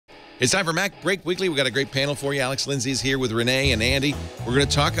It's time for MacBreak Weekly. We've got a great panel for you. Alex Lindsay is here with Renee and Andy. We're going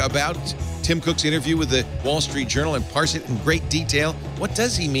to talk about Tim Cook's interview with the Wall Street Journal and parse it in great detail. What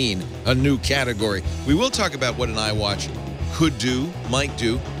does he mean, a new category? We will talk about what an iWatch could do, might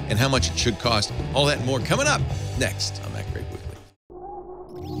do, and how much it should cost. All that and more coming up next on MacBreak Weekly.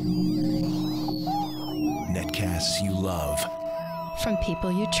 Netcasts you love. From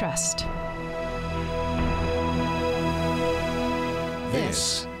people you trust.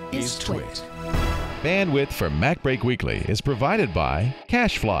 This is Twit. Bandwidth for MacBreak Weekly is provided by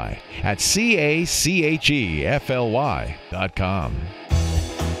CacheFly at CACHEFLY.com.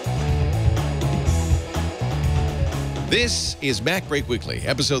 This is MacBreak Weekly,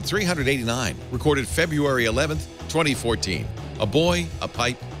 episode 389, recorded February 11th, 2014. A boy, a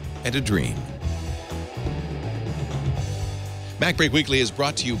pipe, and a dream. MacBreak Weekly is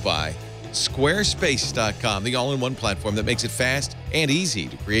brought to you by Squarespace.com, the all-in-one platform that makes it fast and easy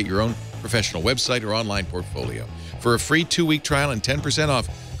to create your own professional website or online portfolio. For a free 2-week trial and 10% off,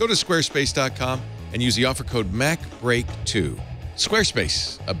 go to Squarespace.com and use the offer code MacBreak2.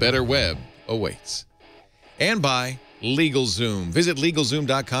 Squarespace, a better web awaits. And by LegalZoom. Visit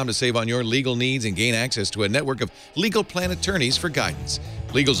LegalZoom.com to save on your legal needs and gain access to a network of legal plan attorneys for guidance.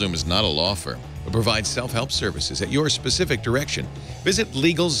 LegalZoom is not a law firm, but provides self-help services at your specific direction. Visit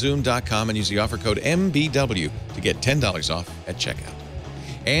LegalZoom.com and use the offer code MBW to get $10 off at checkout.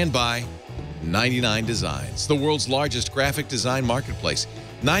 And by 99 Designs, the world's largest graphic design marketplace.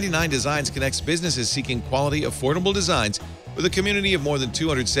 99 Designs connects businesses seeking quality, affordable designs with a community of more than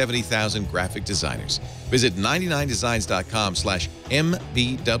 270,000 graphic designers. Visit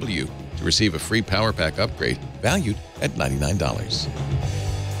 99designs.com/MBW to receive a free Power Pack upgrade valued at $99.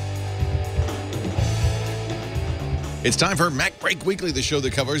 It's time for MacBreak Weekly, the show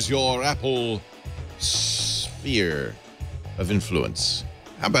that covers your Apple sphere of influence.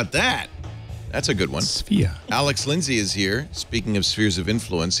 How about that? That's a good one. Sphere. Alex Lindsay is here. Speaking of spheres of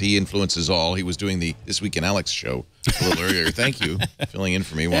influence, he influences all. He was doing the This Week in Alex show a little earlier. Thank you for filling in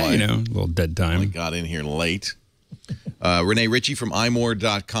for me while a little dead time. I got in here late. Renee Ritchie from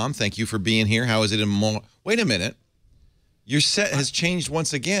imore.com. Thank you for being here. How is it in Montreal? Wait a minute. Your set has changed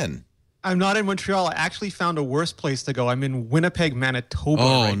once again. I'm not in Montreal. I actually found a worse place to go. I'm in Winnipeg, Manitoba.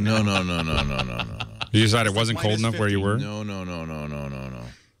 Oh, right no, now. no. You decided it wasn't cold enough where you were? No.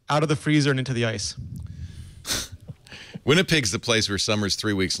 Out of the freezer and into the ice. Winnipeg's the place where summer's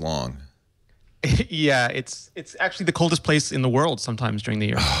 3 weeks long. Yeah, it's actually the coldest place in the world sometimes during the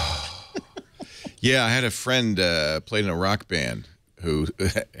year. Yeah, I had a friend played in a rock band who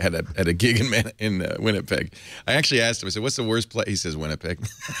had a gig in Winnipeg. I actually asked him, I said, what's the worst place? He says, Winnipeg.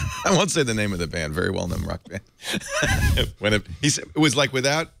 I won't say the name of the band, very well-known rock band. Winnipeg. He said, it was like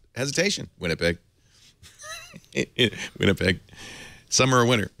without hesitation, Winnipeg. Winnipeg. Summer or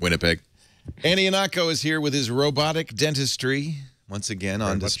winter, Winnipeg. Andy Anako is here with his robotic dentistry, once again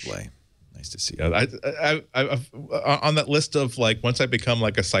on display. Nice to see you. I've on that list of, like, once I become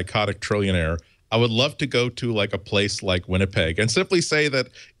like a psychotic trillionaire, I would love to go to like a place like Winnipeg and simply say that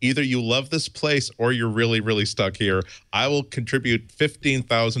either you love this place or you're really, really stuck here. I will contribute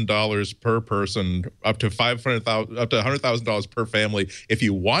 $15,000 per person, up to $100,000 per family. If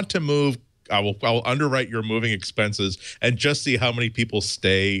you want to move, I will underwrite your moving expenses and just see how many people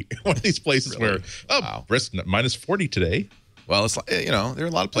stay in one of these places where, wow, brisk minus 40 today. Well, it's like, there are a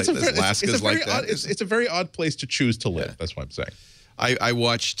lot of places. Alaska's like that. It's a very odd place to choose to live. Yeah. That's what I'm saying. I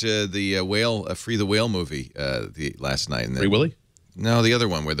watched the Free the Whale movie last night. And Free Willy? No, the other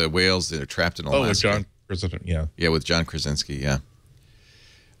one where the whales are trapped in Alaska. Oh, with John Krasinski, yeah. Yeah, with John Krasinski, yeah.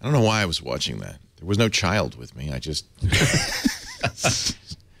 I don't know why I was watching that. There was no child with me. I just...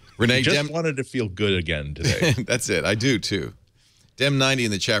 Renee, just wanted to feel good again today. That's it. I do, too. Dem90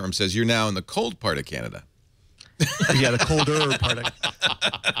 in the chat room says, you're now in the cold part of Canada. Yeah, the colder part of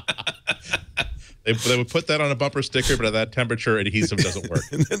They would put that on a bumper sticker, but at that temperature, adhesive doesn't work.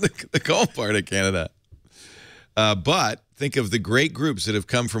 the cold part of Canada. But think of the great groups that have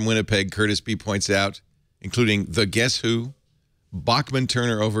come from Winnipeg, Curtis B. points out, including The Guess Who, Bachman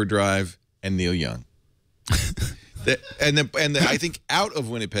Turner Overdrive, and Neil Young. I think out of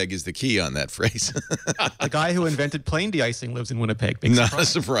Winnipeg is the key on that phrase. The guy who invented plane de-icing lives in Winnipeg. Big Not a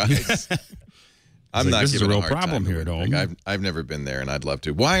surprise. I'm not this is a giving real hard problem time here at home. I've never been there, and I'd love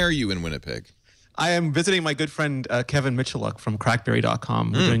to. Why are you in Winnipeg? I am visiting my good friend Kevin Michaluk from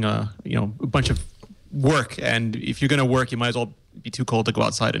crackberry.com. We're doing a bunch of work, and if you're going to work, you might as well be too cold to go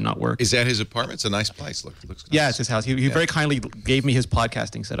outside and not work. Is that his apartment? It's a nice place. Looks nice. Yeah, it's his house. He very kindly gave me his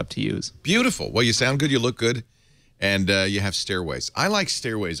podcasting setup to use. Beautiful. Well, you sound good. You look good. And you have stairways. I like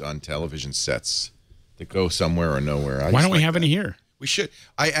stairways on television sets that go somewhere or nowhere. Why don't we have any here? We should.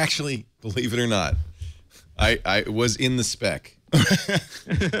 I actually, believe it or not, I was in the spec.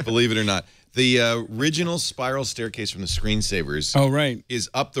 Believe it or not. The original spiral staircase from the Screensavers is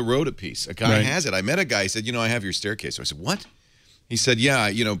up the road a piece. A guy has it. I met a guy. He said, I have your staircase. So I said, what? He said,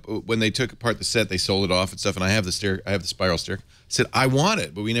 yeah, when they took apart the set, they sold it off and stuff, and I have the spiral stair. I said, I want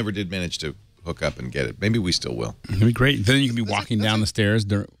it, but we never did manage to hook up and get it. Maybe we still will. It'd be great. Then you can be walking down the stairs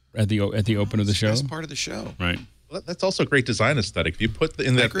at the open of the show. That's part of the show. Right. Well, that's also a great design aesthetic. If you put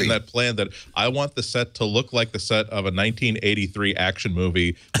in that plan that I want the set to look like the set of a 1983 action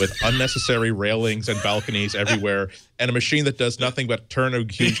movie with unnecessary railings and balconies everywhere, and a machine that does nothing but turn a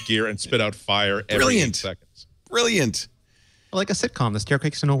huge gear and spit out fire every 8 seconds. Brilliant. Like a sitcom, the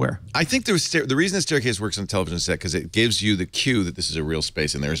staircase to nowhere. I think the reason the staircase works on a television set because it gives you the cue that this is a real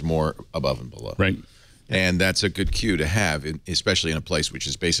space and there's more above and below. Right. And that's a good cue to have, especially in a place which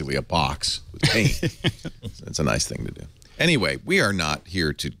is basically a box with paint. So it's a nice thing to do. Anyway, we are not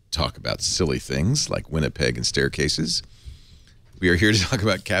here to talk about silly things like Winnipeg and staircases. We are here to talk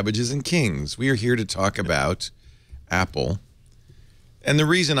about cabbages and kings. We are here to talk about Apple. And the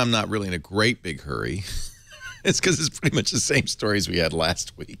reason I'm not really in a great big hurry is because it's pretty much the same stories we had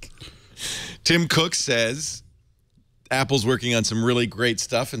last week. Tim Cook says Apple's working on some really great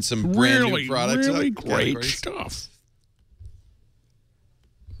stuff and some brand new products. Really great stuff.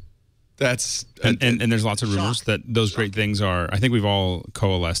 That's and there's lots of rumors that those great things are. I think we've all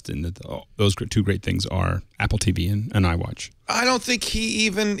coalesced in that those two great things are Apple TV and iWatch. I don't think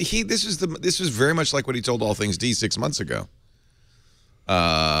this was very much like what he told All Things D 6 months ago.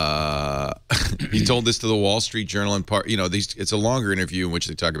 He told this to the Wall Street Journal and it's a longer interview in which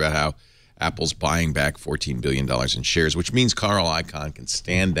they talk about how Apple's buying back $14 billion in shares, which means Carl Icahn can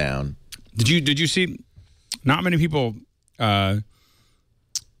stand down. Did you see? Not many people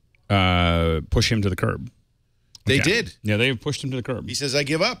push him to the curb. They did. Yeah, they pushed him to the curb. He says, "I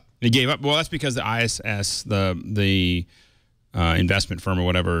give up." He gave up. Well, that's because the ISS, the investment firm or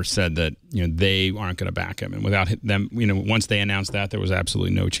whatever, said that they aren't going to back him, and without them, once they announced that, there was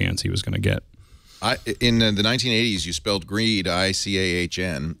absolutely no chance he was going to get. In the 1980s, you spelled greed,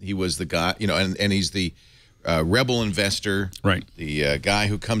 I-C-A-H-N. He was the guy, and he's the rebel investor, right? The guy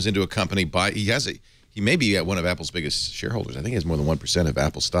who comes into a company. He may be one of Apple's biggest shareholders. I think he has more than 1% of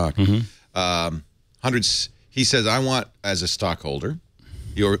Apple stock. Hundreds. He says, "I want, as a stockholder,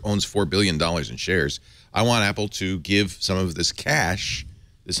 he owns $4 billion in shares. I want Apple to give some of this cash,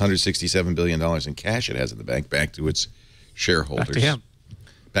 this $167 billion in cash it has in the bank, back to its shareholders." Back to him.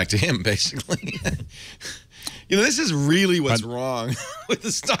 Back to him, basically. This is really what's wrong with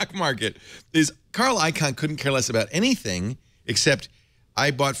the stock market. Is Carl Icahn couldn't care less about anything except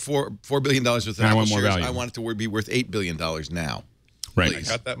I bought $4 billion worth of Apple shares. I want it to be worth $8 billion now. Right. Please.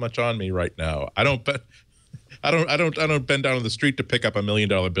 I got that much on me right now. I don't bend down on the street to pick up $1 million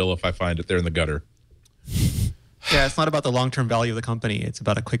bill if I find it there in the gutter. Yeah, it's not about the long-term value of the company. It's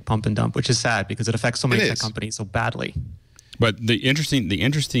about a quick pump and dump, which is sad because it affects so many tech companies so badly. But the interesting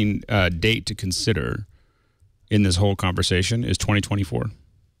date to consider in this whole conversation is 2024.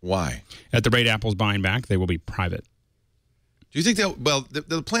 Why? At the rate Apple's buying back, they will be private. Do you think that? Well,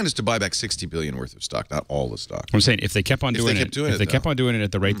 the plan is to buy back $60 billion worth of stock, not all the stock. I'm saying if they kept on doing it, if they kept on doing it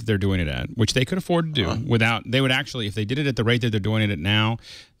at the rate that they're doing it at, which they could afford to do, they would actually, if they did it at the rate that they're doing it at now,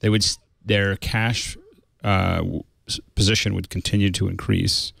 their cash position would continue to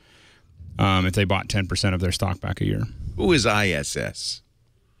increase if they bought 10% of their stock back a year. Who is ISS?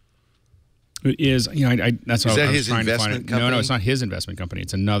 It is, that's what I was his trying to find. investment company? No, it's not his investment company.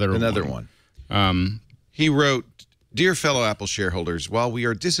 It's another one. He wrote, "Dear fellow Apple shareholders, while we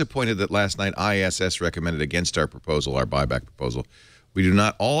are disappointed that last night ISS recommended against our proposal, our buyback proposal, we do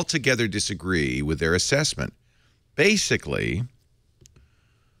not altogether disagree with their assessment. Basically,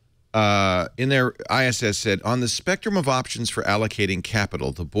 in their ISS said, on the spectrum of options for allocating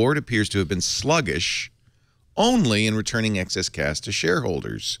capital, the board appears to have been sluggish only in returning excess cash to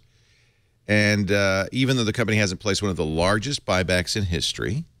shareholders. And even though the company has in place one of the largest buybacks in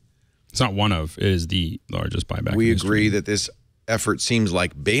history." It's not one of, it is the largest buyback. "We agree that this effort seems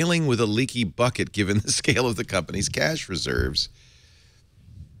like bailing with a leaky bucket given the scale of the company's cash reserves."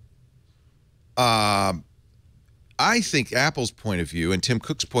 I think Apple's point of view and Tim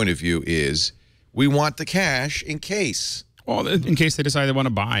Cook's point of view is we want the cash in case. Well, in case they decide they want to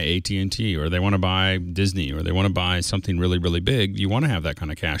buy AT&T or they want to buy Disney or they want to buy something really, really big, you want to have that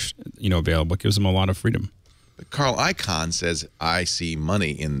kind of cash, available. It gives them a lot of freedom. But Carl Icahn says, "I see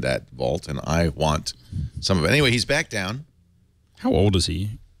money in that vault and I want some of it." Anyway, he's back down. How old is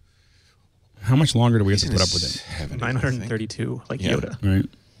he? How much longer do we have to put up with him? 932, like Yoda. Right.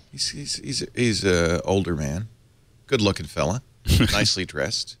 He's an older man. Good-looking fella. nicely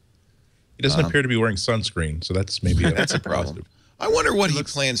dressed. He doesn't appear to be wearing sunscreen, so that's maybe that's a problem. I wonder what he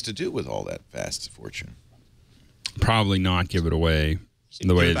plans to do with all that vast fortune. Probably not give it away.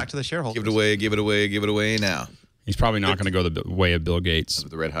 Back to the shareholders. Give it away now. He's probably not going to go the way of Bill Gates.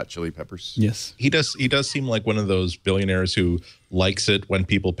 The Red Hot Chili Peppers. Yes. He does seem like one of those billionaires who likes it when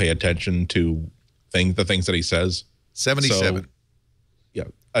people pay attention to the things that he says. 77. So, yeah.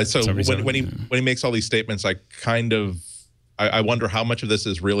 So when he makes all these statements, I wonder how much of this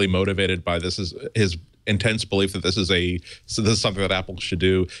is really motivated by his intense belief that this is something that Apple should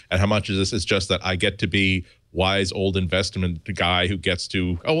do, and how much of this is just that I get to be wise old investment guy who gets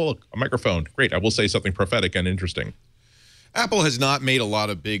to, oh, well, look, a microphone. Great. I will say something prophetic and interesting. Apple has not made a lot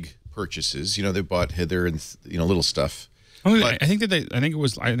of big purchases. You know, they bought Hither and, little stuff. I think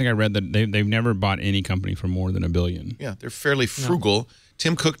I read that they've never bought any company for more than $1 billion. Yeah, they're fairly frugal. No.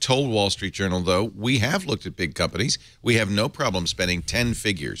 Tim Cook told Wall Street Journal, though, we have looked at big companies. We have no problem spending 10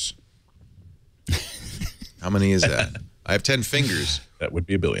 figures. How many is that? I have 10 fingers. That would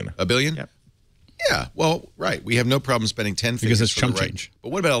be $1 billion. $1 billion? Yep. Yeah, well, right. We have no problem spending 10 figures. Because it's chump change. But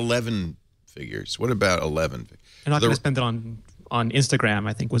what about 11 figures? What about 11? They're not going to spend it on Instagram,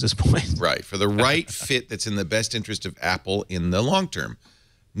 I think was his point. Right. For the right fit that's in the best interest of Apple in the long term.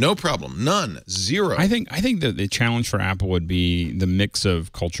 No problem. None. Zero. I think the challenge for Apple would be the mix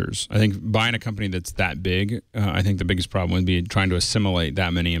of cultures. I think buying a company that's that big, I think the biggest problem would be trying to assimilate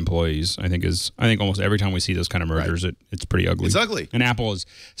that many employees. I think almost every time we see those kind of mergers, it's pretty ugly. It's ugly. And Apple is,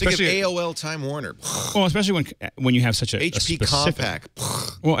 think of AOL Time Warner. Well, especially when you have such a HP a specific,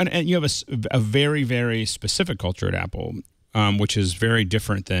 Compaq. Well, and you have a very, very specific culture at Apple, which is very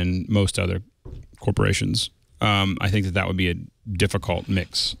different than most other corporations. I think that would be a difficult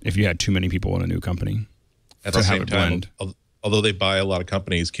mix if you had too many people in a new company. At the same time, although they buy a lot of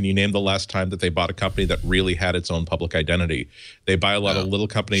companies, can you name the last time that they bought a company that really had its own public identity? They buy a lot of little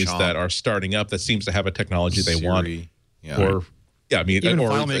companies that are starting up that seems to have a technology they want. Yeah. Or, I mean, even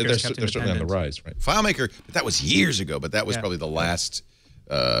or they're certainly on the rise, right? FileMaker, but that was years ago, but that was probably the last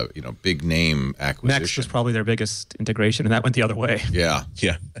big name acquisition. Next was probably their biggest integration, and that went the other way. Yeah.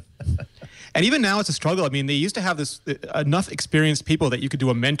 Yeah. And even now, it's a struggle. I mean, they used to have enough experienced people that you could do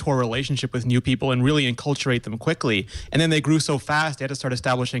a mentor relationship with new people and really enculturate them quickly. And then they grew so fast, they had to start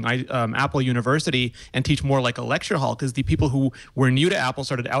establishing Apple University and teach more like a lecture hall, because the people who were new to Apple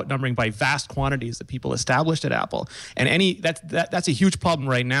started outnumbering by vast quantities the people established at Apple. And that's a huge problem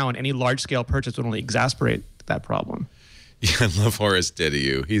right now, and any large-scale purchase would only exasperate that problem. Yeah, I love Horace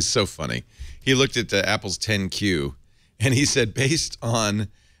Dediu. He's so funny. He looked at Apple's 10Q, and he said, based on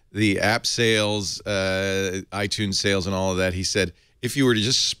the app sales, iTunes sales, and all of that, he said, if you were to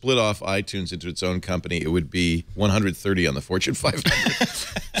just split off iTunes into its own company, it would be 130 on the Fortune 500.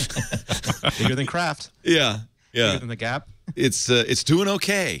 Bigger than Kraft. Yeah. Bigger than the Gap. It's doing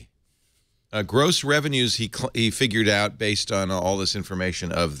okay. Gross revenues he figured out based on all this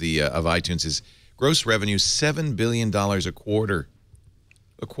information of iTunes is gross revenue $7 billion a quarter.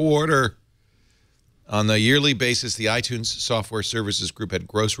 A quarter. On the yearly basis, the iTunes Software Services Group had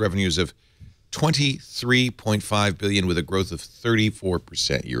gross revenues of $23.5 billion with a growth of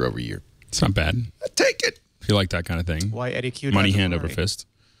 34% year over year. It's not bad. Take it. If you like that kind of thing. Why Eddie Q? Money hand over fist.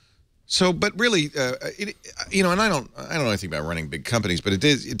 So, but really, and I don't know anything about running big companies, but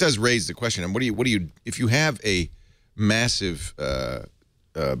it does raise the question. And what do you if you have a massive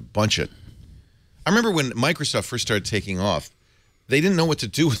bunch of? I remember when Microsoft first started taking off, they didn't know what to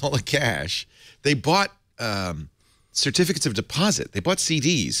do with all the cash. They bought certificates of deposit. They bought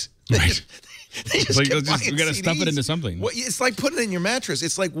CDs. Right. We got to stuff it into something. Well, it's like putting it in your mattress.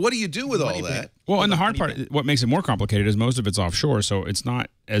 It's like, what do you do with all that? Well, and the hard part, what makes it more complicated is most of it's offshore, so it's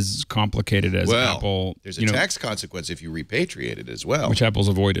not as complicated as Apple. There's a tax consequence if you repatriate it as well. Which Apple's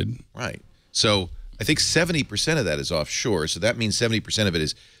avoided. Right. So I think 70% of that is offshore, so that means 70% of it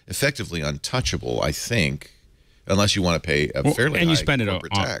is effectively untouchable, I think. Unless you want to pay a fairly high and you spend it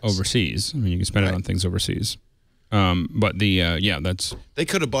tax. overseas. I mean, you can spend it on things overseas. But that's they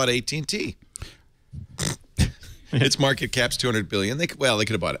could have bought AT&T. Its market cap's $200 billion. They could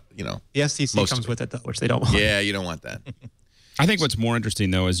have bought it. The SEC comes with it though, which they don't want. Yeah, you don't want that. I think what's more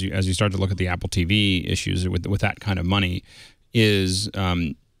interesting though, as you start to look at the Apple TV issues with that kind of money, is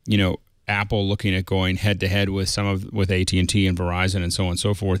Apple looking at going head to head with with AT&T and Verizon and so on and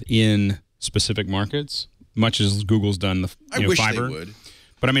so forth in specific markets. Much as Google's done I wish fiber. they would.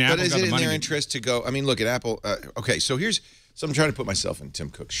 But I mean, Apple's got is the it money in their interest to go? I mean, look at Apple. Okay, so I'm trying to put myself in Tim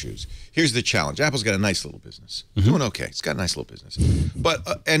Cook's shoes. Here's the challenge. Apple's got a nice little business. Doing okay. It's got a nice little business.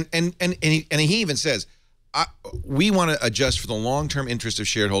 But and he even says, we want to adjust for the long-term interest of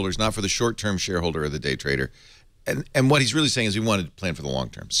shareholders, not for the short-term shareholder or the day trader. And what he's really saying is he wanted to plan for the long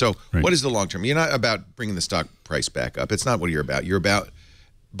term. So what is the long term? You're not about bringing the stock price back up. It's not what you're about.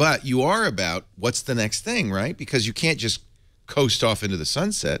 But you are about what's the next thing, right? Because you can't just coast off into the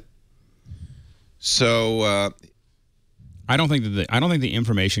sunset. So I don't think the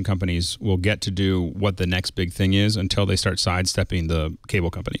information companies will get to do what the next big thing is until they start sidestepping the cable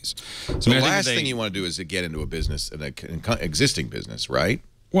companies. So the last thing you want to do is to get into a business, an existing business, right?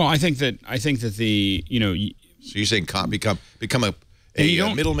 Well, I think that the So you're saying become a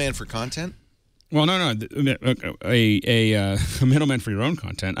middleman for content? Well, no, a middleman for your own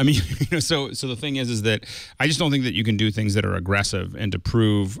content. I mean, so the thing is that I just don't think that you can do things that are aggressive and to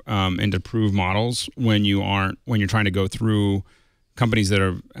prove models when you're trying to go through companies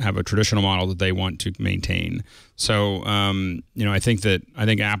that have a traditional model that they want to maintain. So I think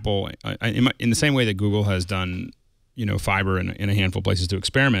Apple, in the same way that Google has done fiber in a handful of places to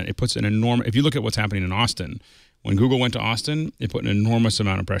experiment, it puts an enormous. If you look at what's happening in Austin. When Google went to Austin, it put an enormous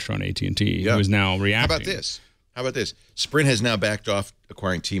amount of pressure on AT&T, who is now reacting. How about this? Sprint has now backed off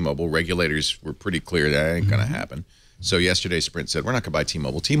acquiring T-Mobile. Regulators were pretty clear that ain't going to happen. So yesterday, Sprint said, we're not going to buy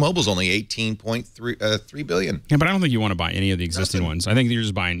T-Mobile. T-Mobile's only $18.3 billion. Yeah, but I don't think you want to buy any of the existing ones. I think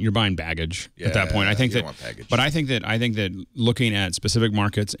you're buying baggage at that point. I think that, but I think that looking at specific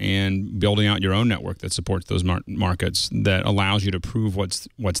markets and building out your own network that supports those markets that allows you to prove what's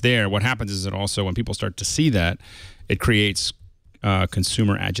there. What happens is that also when people start to see that, it creates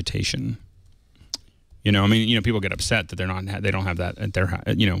consumer agitation. People get upset that they don't have that at their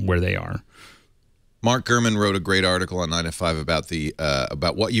where they are. Mark Gurman wrote a great article on 9 to 5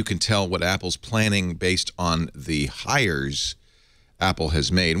 about what you can tell what Apple's planning based on the hires Apple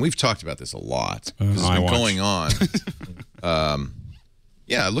has made. And we've talked about this a lot. It's been going on.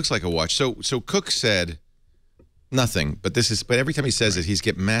 Yeah, it looks like a watch. So Cook said nothing, but every time he says it, he's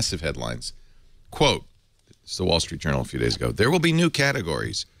getting massive headlines. Quote, it's the Wall Street Journal a few days ago. There will be new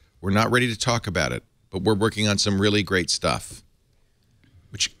categories. We're not ready to talk about it, but we're working on some really great stuff.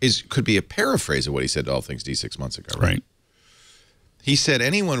 Which could be a paraphrase of what he said to All Things D 6 months ago, right? He said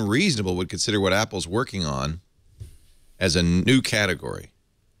anyone reasonable would consider what Apple's working on as a new category.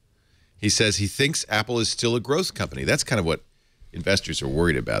 He says he thinks Apple is still a growth company. That's kind of what investors are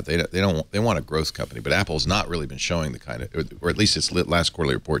worried about. They want a growth company, but Apple's not really been showing the kind of, or at least its last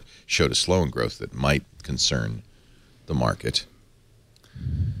quarterly report showed a slowing growth that might concern the market.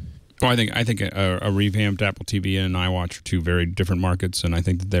 Well, I think a revamped Apple TV and an iWatch are two very different markets, and I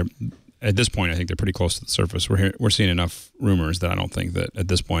think that they're at this point. I think they're pretty close to the surface. We're seeing enough rumors that I don't think that at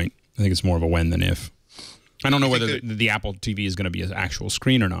this point. I think it's more of a when than if. I don't know whether the Apple TV is going to be an actual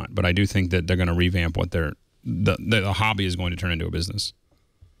screen or not, but I do think that they're going to revamp what the hobby is going to turn into a business.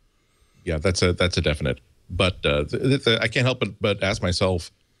 Yeah, that's a definite. But I can't help but ask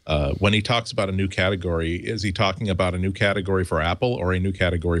myself. When he talks about a new category, is he talking about a new category for Apple or a new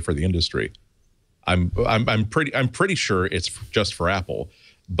category for the industry? I'm pretty sure it's just for Apple,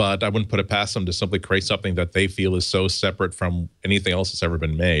 but I wouldn't put it past them to simply create something that they feel is so separate from anything else that's ever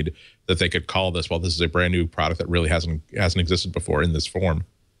been made that they could call this. Well, this is a brand new product that really hasn't existed before in this form.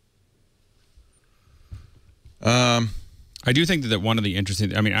 I do think that one of the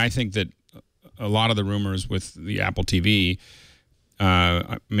interesting. I mean, I think that a lot of the rumors with the Apple TV.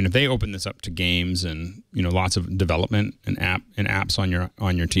 I mean, if they open this up to games and lots of development and apps on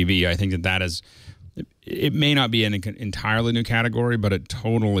your TV, I think that is. It may not be an entirely new category, but it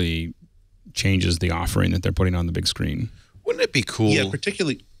totally changes the offering that they're putting on the big screen. Wouldn't it be cool? Yeah,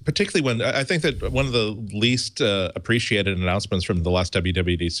 particularly when I think that one of the least appreciated announcements from the last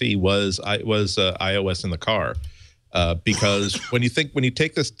WWDC was iOS in the car. Because when you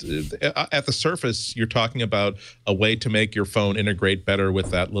take this at the surface, you're talking about a way to make your phone integrate better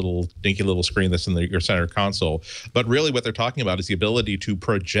with that little dinky little screen that's in your center console. But really what they're talking about is the ability to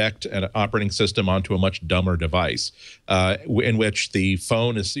project an operating system onto a much dumber device, in which the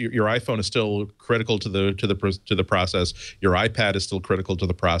phone is your iPhone is still critical to the process. Your iPad is still critical to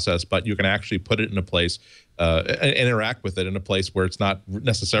the process, but you can actually put it in a place. Interact with it in a place where it's not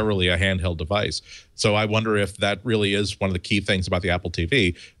necessarily a handheld device. So I wonder if that really is one of the key things about the Apple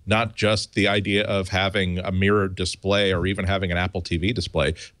TV, not just the idea of having a mirrored display or even having an Apple TV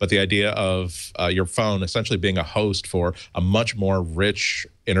display, but the idea of your phone essentially being a host for a much more rich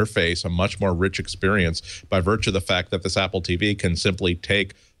interface, a much more rich experience by virtue of the fact that this Apple TV can simply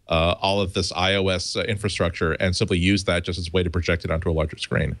take all of this iOS infrastructure and simply use that just as a way to project it onto a larger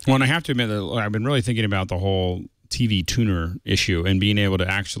screen. Well, and I have to admit that I've been really thinking about the whole TV tuner issue and being able to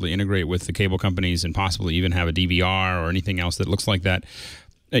actually integrate with the cable companies and possibly even have a DVR or anything else that looks like that.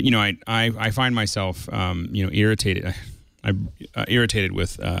 I find myself, irritated. I'm irritated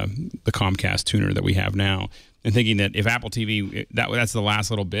with the Comcast tuner that we have now and thinking that if Apple TV, that's the last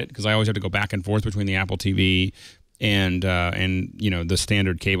little bit, because I always have to go back and forth between the Apple TV and the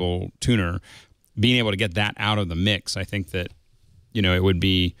standard cable tuner. Being able to get that out of the mix, I think that it would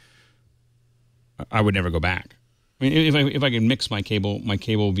be. I would never go back. I mean, if I can mix my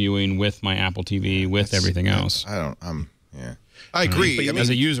cable viewing with my Apple TV with everything else. I agree. As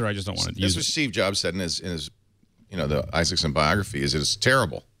a user, I just don't want to use it. That's what Steve Jobs said in his the Isaacson biography. Is it's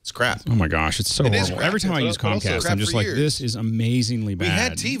terrible. It's crap. Oh my gosh, it's so horrible. Every time I use Comcast, I'm just like, this is amazingly bad. We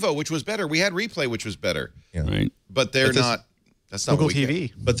had TiVo, which was better. We had Replay, which was better. Yeah. Right. But they're not. That's not Google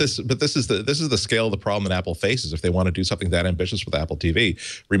TV. But this is the scale of the problem that Apple faces if they want to do something that ambitious with Apple TV.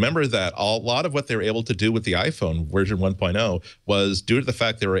 Remember that a lot of what they were able to do with the iPhone version 1.0 was due to the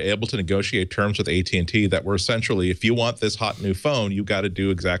fact they were able to negotiate terms with AT&T that were essentially, if you want this hot new phone, you got to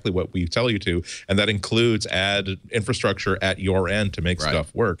do exactly what we tell you to, and that includes add infrastructure at your end to make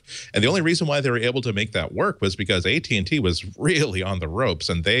stuff work. And the only reason why they were able to make that work was because AT&T was really on the ropes,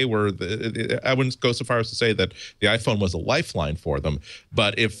 and they were. I wouldn't go so far as to say that the iPhone was a lifeline for them,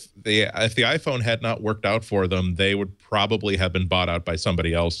 but if the iPhone had not worked out for them, they would probably have been bought out by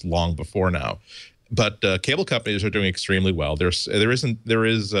somebody else long before now. But cable companies are doing extremely well. There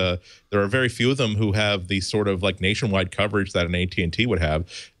are very few of them who have the sort of like nationwide coverage that an AT&T would have.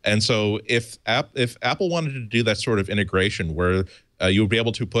 And so if Apple wanted to do that sort of integration where you would be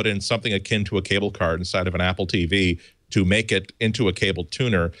able to put in something akin to a cable card inside of an Apple TV to make it into a cable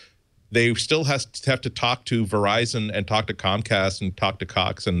tuner, they still have to talk to Verizon and talk to Comcast and talk to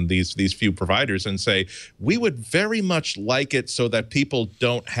Cox and these few providers and say, we would very much like it so that people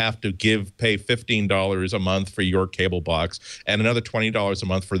don't have to pay $15 a month for your cable box and another $20 a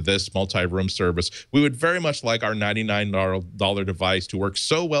month for this multi-room service. We would very much like our $99 device to work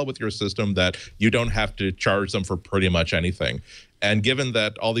so well with your system that you don't have to charge them for pretty much anything. And given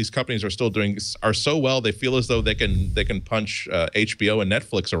that all these companies are so well, they feel as though they can punch HBO and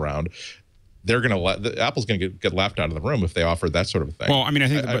Netflix around. Apple's gonna get laughed out of the room if they offer that sort of thing. Well, I mean, I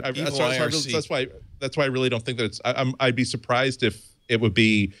think that's why I really don't think that it's. I'd be surprised if it would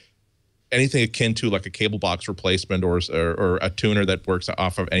be anything akin to like a cable box replacement or a tuner that works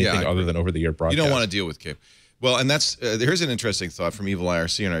off of anything other than over-the-air broadcast. You don't want to deal with cable. Well, and that's here's an interesting thought from Evil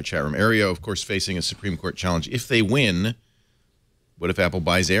IRC in our chat room. Aereo, of course, facing a Supreme Court challenge. If they win, what if Apple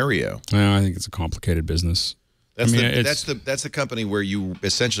buys Aereo? I think it's a complicated business. That's the company where you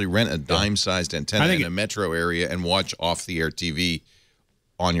essentially rent a dime-sized antenna in a metro area and watch off-the-air TV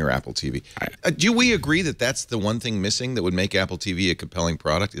on your Apple TV. Do we agree that that's the one thing missing that would make Apple TV a compelling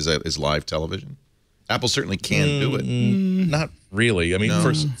product is live television? Apple certainly can do it. Not really. I mean,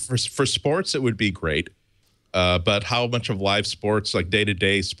 for sports, it would be great. But how much of live sports, like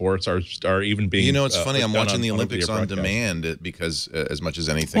day-to-day sports, are even being? It's funny. I'm watching the Olympics on demand because as much as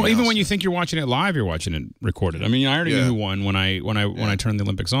anything. Well, even when you think you're watching it live, you're watching it recorded. I mean, I already knew who won when I turned the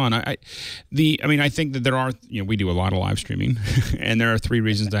Olympics on. I think that there are. We do a lot of live streaming, and there are 3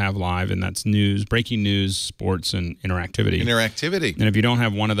 reasons to have live, and that's news, breaking news, sports, and interactivity. And if you don't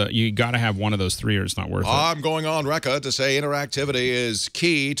have one of you got to have one of those 3, or it's not worth it. I'm going on record to say interactivity is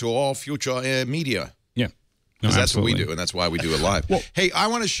key to all future media. Because that's what we do, and that's why we do it live. Well, hey, I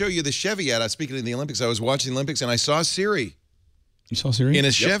want to show you the Chevy ad. Speaking of the Olympics, I was watching the Olympics, and I saw Siri. You saw Siri? In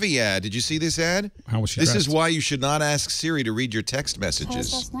a Chevy ad. Did you see this ad? How was she This dressed? is why you should not ask Siri to read your text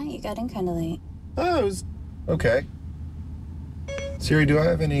messages. Last night you got in kind of late. Oh, it was okay. Siri, do I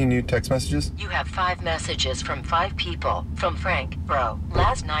have any new text messages? You have 5 messages from 5 people. From Frank, bro.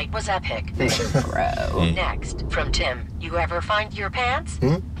 Last night was epic. Bro. Next, from Tim. You ever find your pants?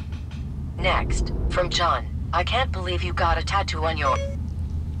 Hmm? Next, from John. I can't believe you got a tattoo on your...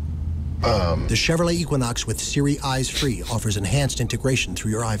 The Chevrolet Equinox with Siri Eyes Free offers enhanced integration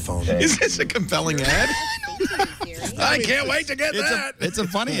through your iPhone. Is this a compelling ad? I can't wait to get that. It's a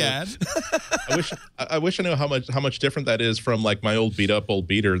funny ad. I wish I knew how much different that is from like my old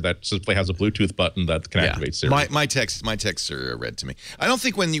beater that simply has a Bluetooth button that can activate Siri. My texts are read to me. I don't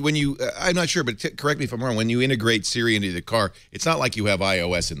think when you I'm not sure, but correct me if I'm wrong. When you integrate Siri into the car, it's not like you have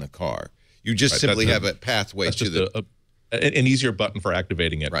iOS in the car. You just simply have a pathway to an easier button for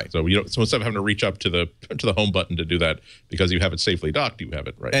activating it. Right. So so instead of having to reach up to the home button to do that because you have it safely docked, you have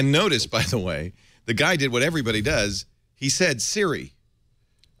it right. And notice, by the way, the guy did what everybody does. He said Siri.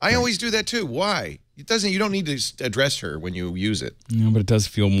 I always do that too. Why? You don't need to address her when you use it. No, but it does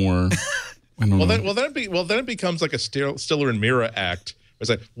feel more. I don't know. Then it becomes like a Stiller and Mira act. It's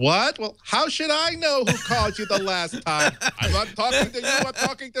like, what? Well, how should I know who called you the last time? I'm not talking to you. I'm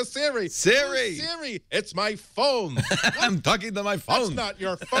talking to Siri. Siri. Siri, it's my phone. I'm talking to my phone. That's not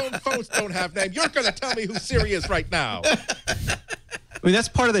your phone. Phones don't have name. You're going to tell me who Siri is right now. I mean, that's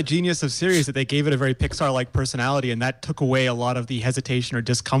part of the genius of Siri is that they gave it a very Pixar-like personality, and that took away a lot of the hesitation or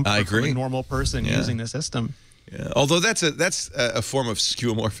discomfort from a normal person using the system. Yeah. Although that's a form of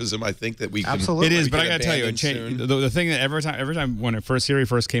skeuomorphism, I think that we can, absolutely it is. But I got to tell you, the thing that every time when Siri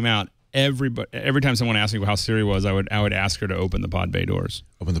first came out, every time someone asked me how Siri was, I would ask her to open the pod bay doors.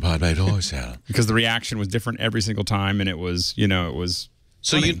 Open the pod bay doors, yeah. Because the reaction was different every single time, and it was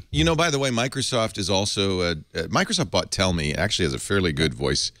So you know, by the way, Microsoft is also Microsoft bought Tell Me. It actually has a fairly good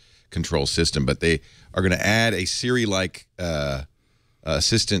voice control system, but they are going to add a Siri-like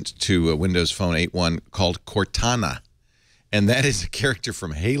assistant to Windows Phone 8.1 called Cortana, and that is a character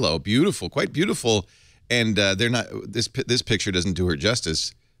from Halo. Beautiful, quite beautiful, and they're not. This picture doesn't do her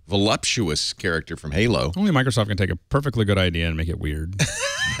justice. Voluptuous character from Halo. Only Microsoft can take a perfectly good idea and make it weird.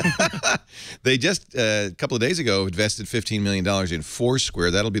 They just, a couple of days ago, invested $15 million in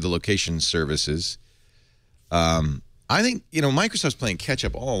Foursquare. That'll be the location services. I think, Microsoft's playing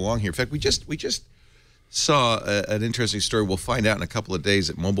catch-up all along here. In fact, we just saw an interesting story. We'll find out in a couple of days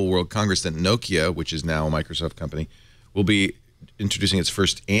at Mobile World Congress that Nokia, which is now a Microsoft company, will be introducing its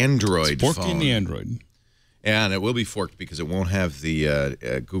first Android phone. Forking the Android. And it will be forked because it won't have the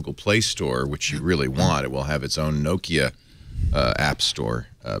Google Play Store, which you really want. It will have its own Nokia App Store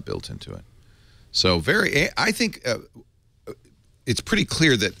built into it. So I think it's pretty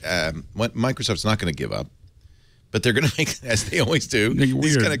clear that Microsoft's not going to give up, but they're going to make, as they always do,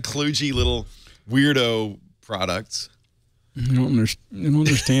 these kind of kludgy little weirdo products. I don't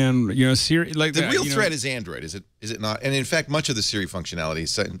understand. Siri, like the real threat is Android. Is it not? And in fact, much of the Siri functionality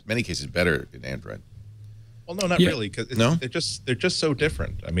is in many cases better in Android. Well, no, not really, because they're just so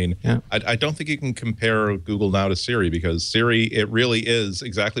different. I mean, I don't think you can compare Google Now to Siri, because Siri, it really is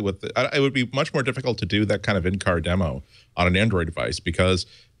exactly what it would be much more difficult to do that kind of in-car demo on an Android device, because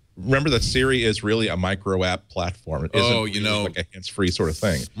remember that Siri is really a micro app platform. It isn't like a hands-free sort of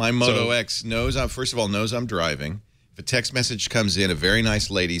thing. My Moto X first of all knows I'm driving. If a text message comes in, a very nice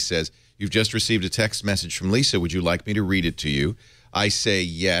lady says, "You've just received a text message from Lisa. Would you like me to read it to you?" I say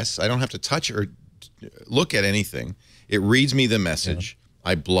yes. I don't have to touch or look at anything. It reads me the message.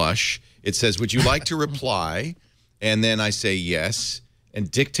 I blush. It says, "Would you like to reply?" And then I say yes and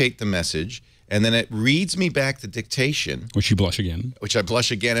dictate the message. And then it reads me back the dictation. Which you blush again. Which I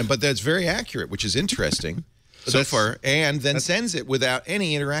blush again. But that's very accurate, which is interesting so far. And then sends it without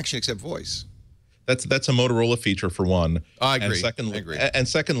any interaction except voice. That's a Motorola feature for one. I agree. And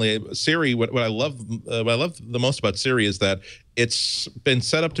secondly, Siri. What I love the most about Siri is that it's been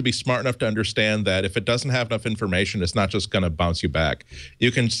set up to be smart enough to understand that if it doesn't have enough information, it's not just going to bounce you back.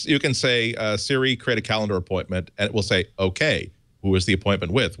 You can say, Siri, create a calendar appointment, and it will say, okay, who is the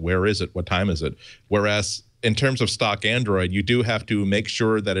appointment with? Where is it? What time is it? Whereas in terms of stock Android, you do have to make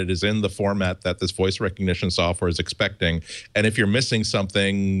sure that it is in the format that this voice recognition software is expecting. And if you're missing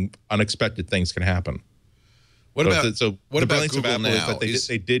something, unexpected things can happen. What about Google Now?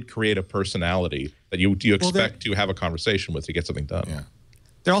 They did create a personality that you expect to have a conversation with to get something done. Yeah.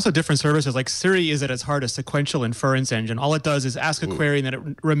 There are also different services. Like Siri is at its heart a sequential inference engine. All it does is ask a query, and then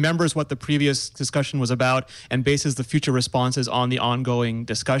it remembers what the previous discussion was about and bases the future responses on the ongoing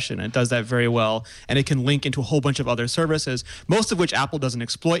discussion. And it does that very well, and it can link into a whole bunch of other services, most of which Apple doesn't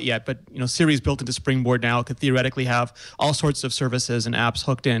exploit yet. But Siri is built into Springboard now. It could theoretically have all sorts of services and apps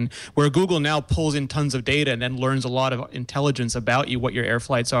hooked in. Where Google now pulls in tons of data and then learns a lot of intelligence about you, what your air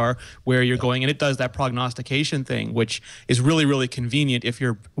flights are, where you're going, and it does that prognostication thing, which is really, really convenient if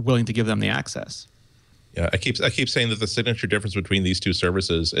you're willing to give them the access. Yeah, I keep saying that the signature difference between these two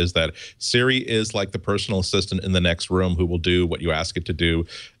services is that Siri is like the personal assistant in the next room who will do what you ask it to do.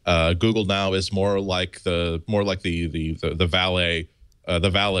 Google Now is more like the valet. The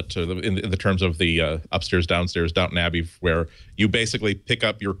valet in the terms of the upstairs, downstairs, Downton Abbey, where you basically pick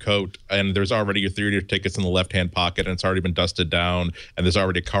up your coat and there's already your theater tickets in the left-hand pocket and it's already been dusted down and there's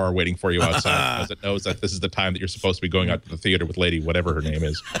already a car waiting for you outside because it knows that this is the time that you're supposed to be going out to the theater with Lady, whatever her name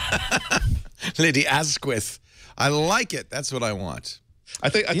is. Lady Asquith. I like it. That's what I want. I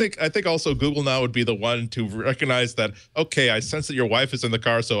think also Google Now would be the one to recognize that, okay, I sense that your wife is in the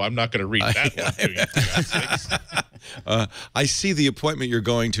car, so I'm not going to read that one to you. I see the appointment you're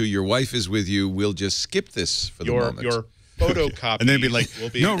going to. Your wife is with you. We'll just skip this for the moment. Your photocopy. And they'd be like,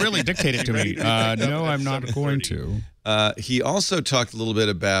 no, really, dictate it to me. No, I'm not going to. He also talked a little bit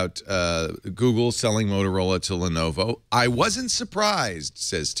about Google selling Motorola to Lenovo. I wasn't surprised,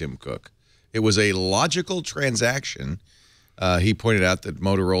 says Tim Cook. It was a logical transaction. He pointed out that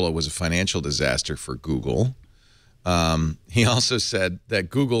Motorola was a financial disaster for Google. He also said that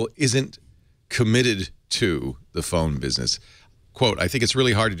Google isn't committed to the phone business. Quote, I think it's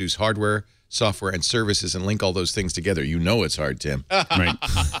really hard to do hardware, software and services and link all those things together. You know it's hard, Tim. Right.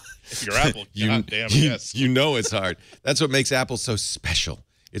 If you're Apple, yes. You know it's hard. That's what makes Apple so special.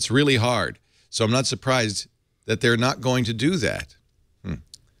 It's really hard. So I'm not surprised that they're not going to do that.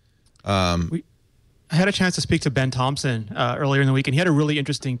 I had a chance to speak to Ben Thompson earlier in the week, and he had a really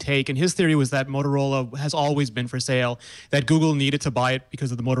interesting take. And his theory was that Motorola has always been for sale, that Google needed to buy it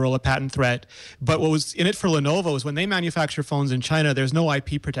because of the Motorola patent threat. But what was in it for Lenovo is when they manufacture phones in China, there's no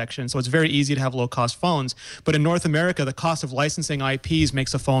IP protection. So it's very easy to have low-cost phones. But in North America, the cost of licensing IPs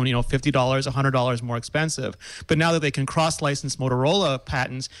makes a phone, $50, $100 more expensive. But now that they can cross-license Motorola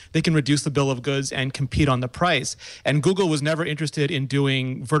patents, they can reduce the bill of goods and compete on the price. And Google was never interested in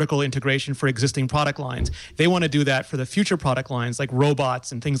doing vertical integration for existing product lines. They want to do that for the future product lines like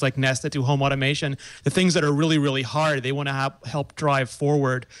robots and things like Nest that do home automation. The things that are really, really hard, they want to help drive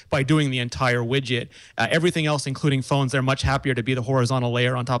forward by doing the entire widget. Everything else, including phones, they're much happier to be the horizontal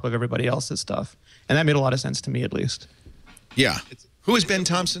layer on top of everybody else's stuff. And that made a lot of sense to me, at least. Yeah. Who is Ben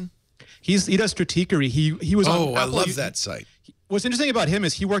Thompson? He does Stratechery. He was on I love that site. What's interesting about him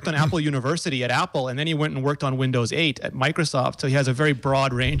is he worked on Apple University at Apple, and then he went and worked on Windows 8 at Microsoft. So he has a very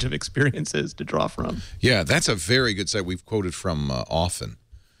broad range of experiences to draw from. Yeah, that's a very good site we've quoted from often.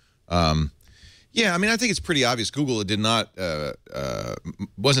 Yeah, I mean, I think it's pretty obvious. Google did not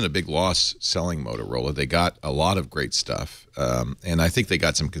wasn't a big loss selling Motorola. They got a lot of great stuff, and I think they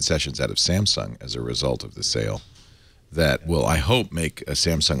got some concessions out of Samsung as a result of the sale that will, I hope, make a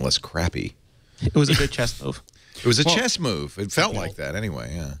Samsung less crappy. It was a good chess move. It was a chess move. It felt like that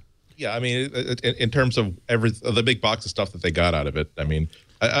anyway, yeah. Yeah, I mean, in terms of the big box of stuff that they got out of it, I mean,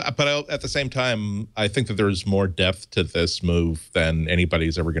 but at the same time, I think that there's more depth to this move than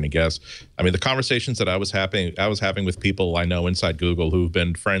anybody's ever going to guess. I mean, the conversations that I was having with people I know inside Google who've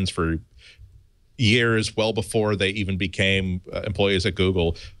been friends for years, well before they even became employees at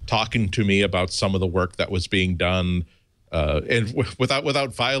Google, talking to me about some of the work that was being done, and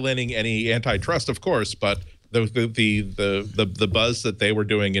without violating any antitrust, of course, but the buzz that they were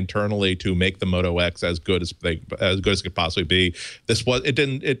doing internally to make the Moto X as good as it could possibly be.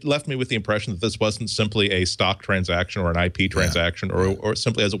 It left me with the impression that this wasn't simply a stock transaction or an IP transaction or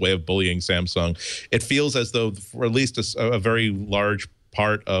simply as a way of bullying Samsung. It feels as though, for at least a very large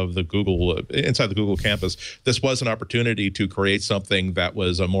part of the Google inside the Google campus, this was an opportunity to create something that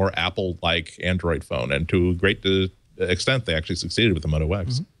was a more Apple-like Android phone, and to a great extent, they actually succeeded with the Moto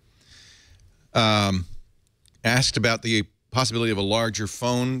X. Asked about the possibility of a larger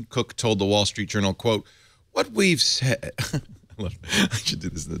phone, Cook told the Wall Street Journal, quote, "What we've said," I should do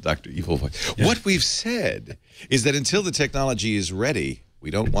this in the Dr. Evil voice. Yeah. "What we've said is that until the technology is ready,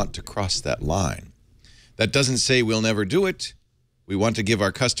 we don't want to cross that line. That doesn't say we'll never do it. We want to give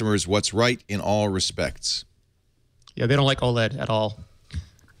our customers what's right in all respects." Yeah, they don't like OLED at all.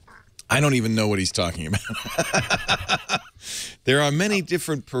 I don't even know what he's talking about. There are many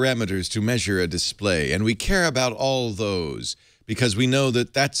different parameters to measure a display, and we care about all those because we know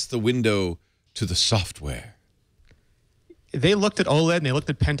that that's the window to the software. They looked at OLED and they looked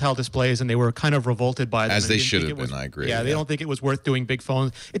at pentile displays, and they were kind of revolted by them. As they should have been, I agree. Yeah, they don't think it was worth doing big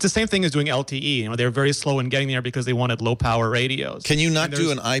phones. It's the same thing as doing LTE. They're very slow in getting there because they wanted low-power radios. Can you not do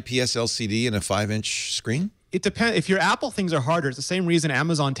an IPS LCD in a 5-inch screen? It depends. If your Apple things are harder, it's the same reason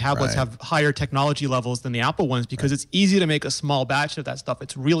Amazon tablets have higher technology levels than the Apple ones, because it's easy to make a small batch of that stuff.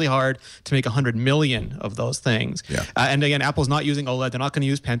 It's really hard to make 100 million of those things. Yeah. And again, Apple's not using OLED. They're not going to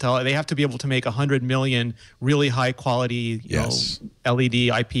use pentile. They have to be able to make 100 million really high quality LED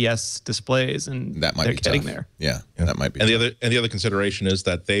IPS displays, and that might be getting tough. There. Yeah, that might be. And the other consideration is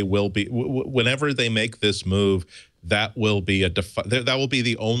that they will be whenever they make this move, that will be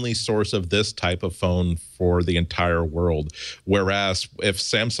the only source of this type of phone for the entire world. Whereas if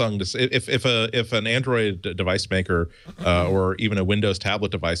Samsung, if an Android device maker or even a Windows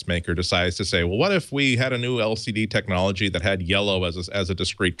tablet device maker decides to say, well, what if we had a new LCD technology that had yellow as a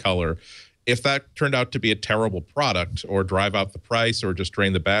discrete color? If that turned out to be a terrible product or drive out the price or just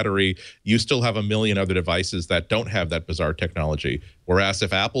drain the battery, you still have a million other devices that don't have that bizarre technology. Whereas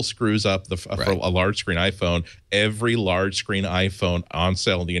if Apple screws up for a large screen iPhone, every large screen iPhone on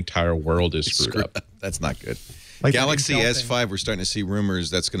sale in the entire world is screwed up. That's not good. Like Galaxy S5, we're starting to see rumors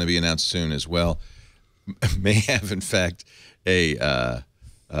that's going to be announced soon as well. May have, in fact, a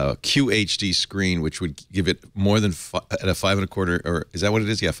QHD screen, which would give it more than at a 5 1/4, or is that what it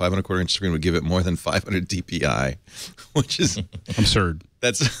is? Yeah, 5 1/4 inch screen would give it more than 500 DPI, which is absurd.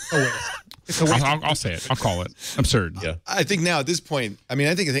 That's I'll say it. I'll call it absurd. Yeah, I think now at this point, I mean,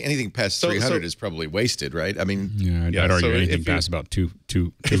 I think anything past 300 is probably wasted, right? I mean, I'd argue anything past about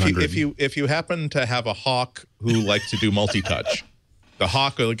 200. If you happen to have a hawk who likes to do multi-touch, The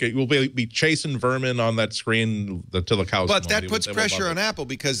hawk will be chasing vermin on that screen till the cows. But that puts pressure on Apple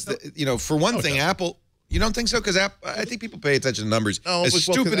because, for one thing, Apple. You don't think so? Because I think people pay attention to numbers. No, as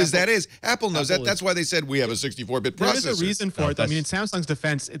stupid as that is, Apple knows that. That's why they said we have a 64-bit processor. There's a reason for it. I mean, in Samsung's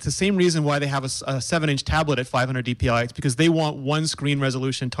defense, it's the same reason why they have a 7-inch tablet at 500 DPI. It's because they want one screen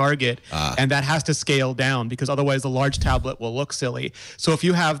resolution target, and that has to scale down because otherwise the large tablet will look silly. So if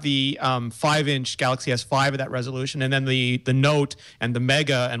you have the 5-inch Galaxy S5 at that resolution, and then the Note and the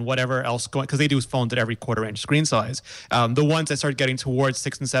Mega and whatever else going, because they do phones at every quarter-inch screen size, the ones that start getting towards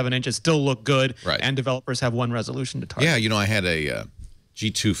 6 and 7 inches still look good, and developers have one resolution to target. Yeah, I had a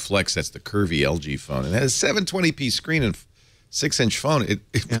G2 Flex, that's the curvy LG phone, and it has a 720p screen and 6-inch phone. It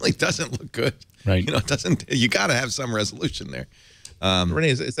really doesn't look good. Right. It doesn't. You got to have some resolution there. Renee,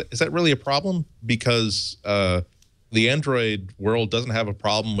 is that really a problem? Because the Android world doesn't have a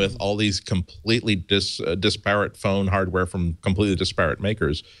problem with all these completely disparate phone hardware from completely disparate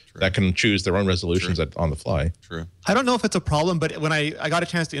makers that can choose their own resolutions on the fly. True. I don't know if it's a problem, but when I got a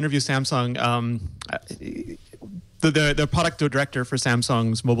chance to interview Samsung, the product director for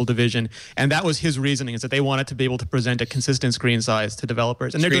Samsung's mobile division, and that was his reasoning, is that they wanted to be able to present a consistent screen size to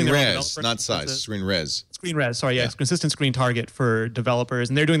developers. And they're doing their own developer not size, screen res. Screen res, sorry, yeah, it's consistent screen target for developers,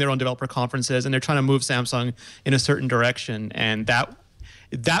 and they're doing their own developer conferences, and they're trying to move Samsung in a certain direction, and that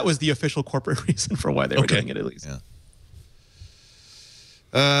was the official corporate reason for why they were doing it, at least. Yeah.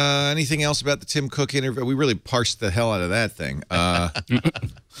 Anything else about the Tim Cook interview? We really parsed the hell out of that thing.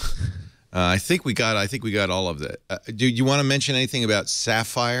 I think we got all of that. Do you want to mention anything about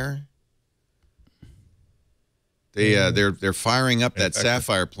Sapphire? They're firing up that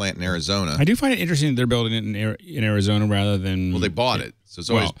Sapphire plant in Arizona. I do find it interesting that they're building it in Arizona rather than. Well, they bought it, so it's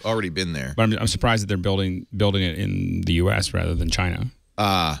already been there. But I'm surprised that they're building it in the U.S. rather than China.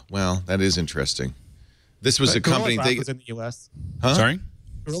 Well, that is interesting. This was a company. Gorilla Glass was in the U.S. Huh? Sorry.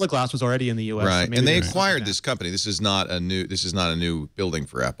 Gorilla Glass was already in the U.S. Right, so and they acquired this company. This is not a new building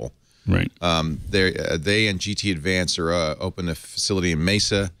for Apple. Right. They and GT Advance are opened a facility in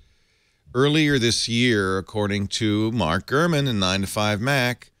Mesa earlier this year, according to Mark Gurman in 9 to 5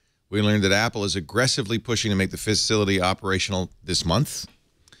 Mac. We learned that Apple is aggressively pushing to make the facility operational this month,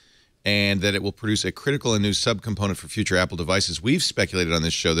 and that it will produce a critical and new subcomponent for future Apple devices. We've speculated on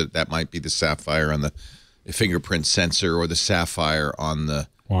this show that might be the Sapphire on the fingerprint sensor or the Sapphire on the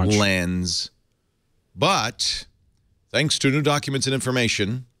lens. But thanks to new documents and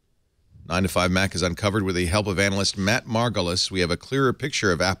information, 9 to 5 Mac has uncovered with the help of analyst Matt Margolis, we have a clearer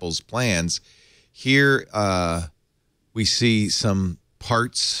picture of Apple's plans. Here we see some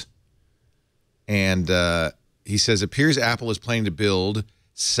parts, and he says, appears Apple is planning to build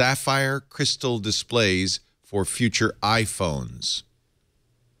sapphire crystal displays for future iPhones.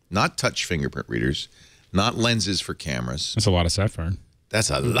 Not touch fingerprint readers, not lenses for cameras. That's a lot of sapphire. That's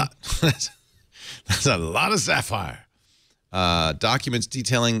a lot. That's a lot of sapphire. Documents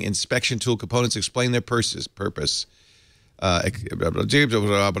detailing inspection tool components explain their purpose. I don't know. It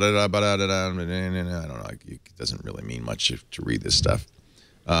doesn't really mean much to read this stuff.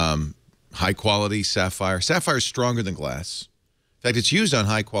 High quality sapphire. Sapphire is stronger than glass. In fact, it's used on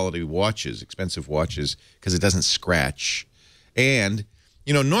high quality watches, expensive watches, because it doesn't scratch. And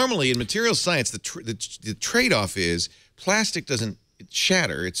normally in material science, the trade-off is plastic doesn't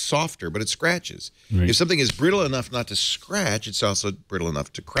shatter, it's softer, but it scratches. Right. If something is brittle enough not to scratch, it's also brittle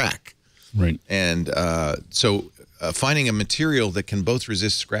enough to crack. Right. And so finding a material that can both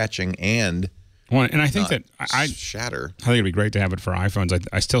resist scratching and I think that shatter. I think it'd be great to have it for iPhones.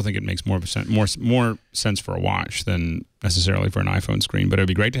 I still think it makes more sense for a watch than necessarily for an iPhone screen, but it'd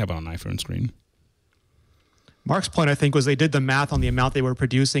be great to have it on an iPhone screen. Mark's point, I think, was they did the math on the amount they were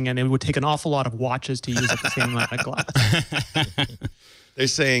producing, and it would take an awful lot of watches to use at the same amount of glass. They're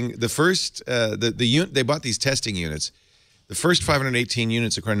saying the first, they bought these testing units. The first 518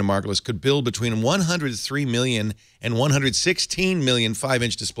 units, according to Margolis, could build between 103 million and 116 million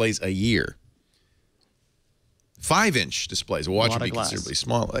 5-inch displays a year. 5-inch displays. A watch would be considerably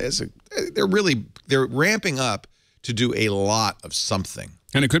small. They're ramping up to do a lot of something.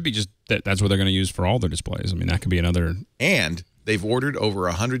 And it could be just that's what they're going to use for all their displays. I mean, that could be another. And they've ordered over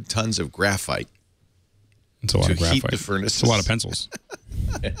 100 tons of graphite. It's a lot of graphite. Heat the furnaces. It's a lot of pencils.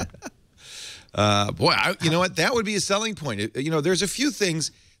 Boy, you know what? That would be a selling point. There's a few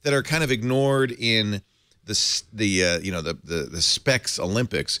things that are kind of ignored in the specs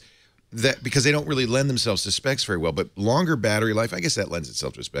Olympics, that because they don't really lend themselves to specs very well. But longer battery life, I guess that lends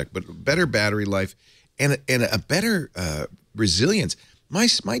itself to spec. But better battery life and a better resilience.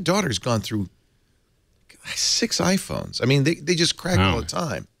 My daughter's gone through 6 iPhones. I mean, they just crack all the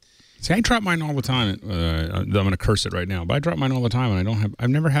time. See, I drop mine all the time. I'm going to curse it right now, but I drop mine all the time, and I've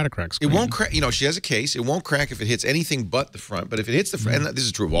never had a cracked screen. It won't crack. You know, she has a case. It won't crack if it hits anything but the front. But if it hits the front, and this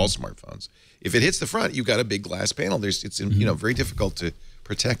is true of all smartphones, if it hits the front, you've got a big glass panel. It's you know, very difficult to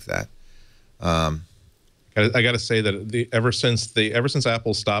protect that. I got to say that ever since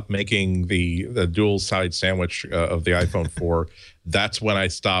Apple stopped making the dual side sandwich of the iPhone 4, that's when I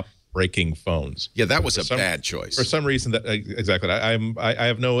stopped breaking phones. Yeah, that was a bad choice. For some reason, that exactly. I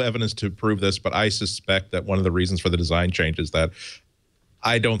have no evidence to prove this, but I suspect that one of the reasons for the design change is that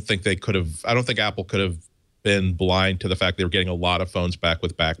I don't think Apple could have been blind to the fact they were getting a lot of phones back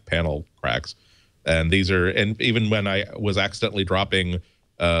with back panel cracks, and even when I was accidentally dropping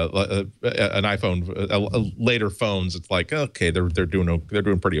an iPhone, later phones, it's like, okay, they're doing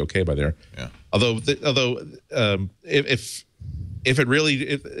pretty okay by there. Yeah. Although if it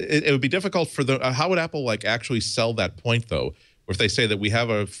would be difficult for how would Apple like actually sell that point though? If they say that we have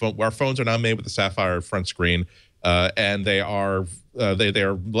our phones are now made with the sapphire front screen, and they are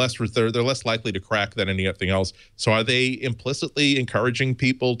less likely to crack than anything else. So are they implicitly encouraging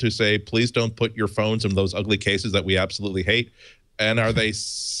people to say, please don't put your phones in those ugly cases that we absolutely hate? And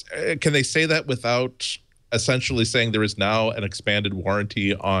can they say that without essentially saying there is now an expanded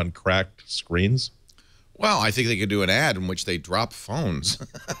warranty on cracked screens? Well, I think they could do an ad in which they drop phones.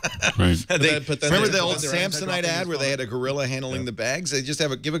 Right. Remember the old Samsonite ad where they had a gorilla handling the bags? They just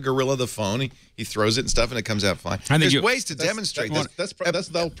give a gorilla the phone. He throws it and stuff, and it comes out fine. There's ways to demonstrate this.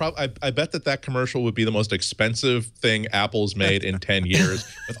 I bet that commercial would be the most expensive thing Apple's made in 10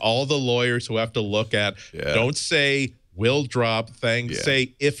 years, with all the lawyers who have to look at. Don't say will drop things,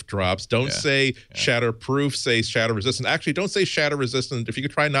 say if drops. Don't say shatterproof, say shatter resistant. Actually, don't say shatter resistant. If you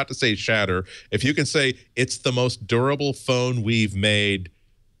could try not to say shatter, if you can say it's the most durable phone we've made,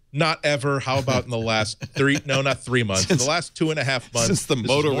 not ever. How about in the last not 3 months, in the last 2.5 months, since the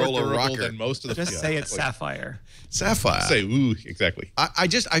Motorola Rocker. Than most of the just say it's sapphire. Sapphire. Say ooh, exactly. I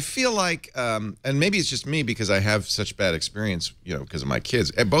feel like, and maybe it's just me because I have such bad experience, you know, because of my kids.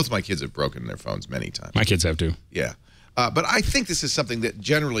 And both my kids have broken their phones many times. My kids have too. Yeah. But I think this is something that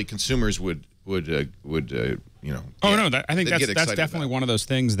generally consumers would you know. Oh no, I think that's definitely one of those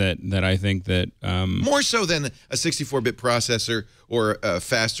things that I think that more so than a 64-bit processor or a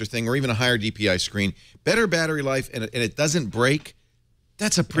faster thing or even a higher DPI screen, better battery life, and it doesn't break.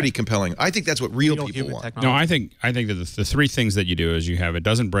 That's a pretty compelling. I think that's what real people want. Technology. No, I think that the three things that you do is it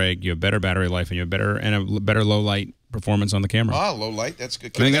doesn't break, you have better battery life, and you have a better low light performance on the camera. Oh, low light, that's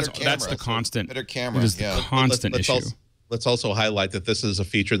good. I think that's the constant. Better camera. It is the constant issue. Let's also highlight that this is a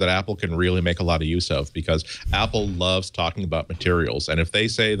feature that Apple can really make a lot of use of, because Apple loves talking about materials. And if they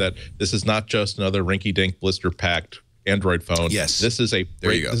say that this is not just another rinky-dink blister-packed Android phone, this is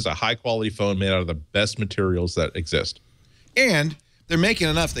a high-quality phone made out of the best materials that exist. And they're making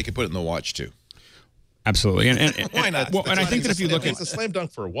enough they could put it in the watch too. Absolutely, and why not? Well, and I think that if you look at it's a slam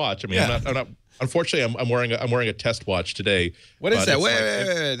dunk for a watch. I mean, I'm not. Unfortunately, I'm wearing a test watch today. What is that?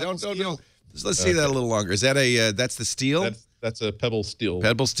 Wait, don't. Let's see that a little longer. Is that that's the steel? That's a Pebble Steel.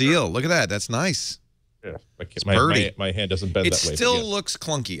 Pebble Steel. Look at that. That's nice. Yeah, my hand doesn't bend that way. It still looks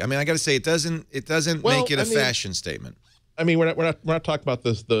clunky. I mean, I got to say, it doesn't make it a fashion statement. I mean, we're not talking about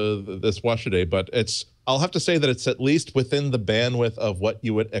this watch today, but I'll have to say that it's at least within the bandwidth of what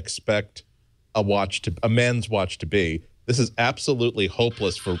you would expect a men's watch to be. This is absolutely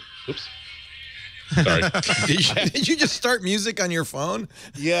hopeless for. Oops. Sorry. Did you just start music on your phone?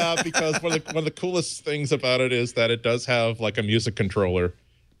 Yeah, because one of the coolest things about it is that it does have like a music controller,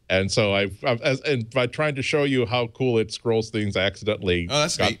 and so and by trying to show you how cool it scrolls things, I accidentally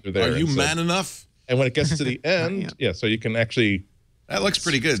got through there. Are you man enough? And when it gets to the end, so you can actually. That looks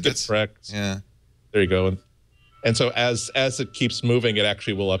pretty good. That's correct. Yeah. There you go. And so as it keeps moving, it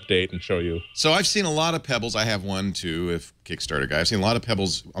actually will update and show you. So I've seen a lot of Pebbles. I have one too, if Kickstarter guy. I've seen a lot of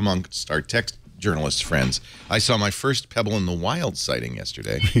Pebbles amongst our tech journalist friends. I saw my first Pebble in the wild sighting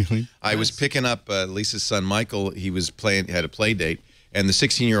yesterday. Really? I was picking up Lisa's son Michael. He was had a play date, and the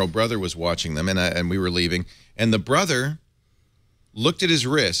 16-year-old brother was watching them, and we were leaving, and the brother looked at his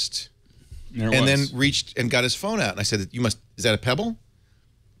wrist and then reached and got his phone out, and I said, is that a Pebble?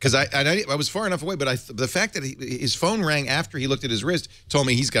 Because I was far enough away, but the fact that his phone rang after he looked at his wrist told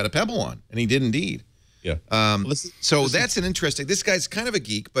me he's got a Pebble on, and he did indeed. Yeah. That's an interesting. This guy's kind of a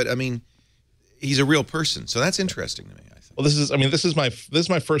geek, but I mean, he's a real person, so that's interesting to me. I think. Well, this is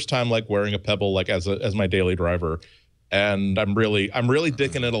my first time like wearing a Pebble like as my daily driver, and I'm really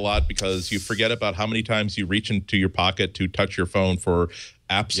digging it a lot, because you forget about how many times you reach into your pocket to touch your phone for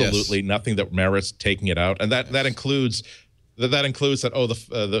absolutely nothing that merits taking it out, and that includes that includes that. Oh,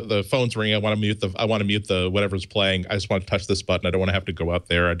 the phone's ringing. I want to mute the whatever's playing. I just want to touch this button. I don't want to have to go out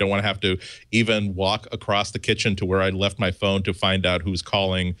there. I don't want to have to even walk across the kitchen to where I left my phone to find out who's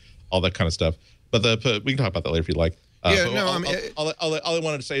calling. All that kind of stuff. But we can talk about that later if you like. All I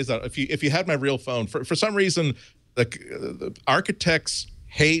wanted to say is that if you had my real phone, for some reason, the architects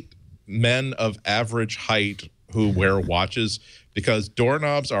hate men of average height who wear watches because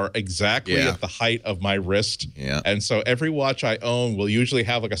doorknobs are exactly at the height of my wrist. Yeah. And so every watch I own will usually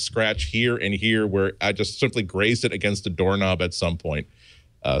have like a scratch here and here where I just simply grazed it against a doorknob at some point.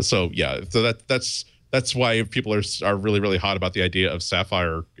 So that's why people are really, really hot about the idea of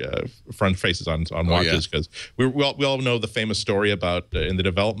sapphire front faces on watches, because we all know the famous story about in the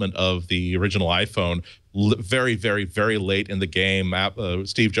development of the original iPhone, very, very, very late in the game,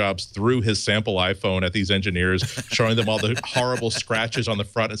 Steve Jobs threw his sample iPhone at these engineers, showing them all the horrible scratches on the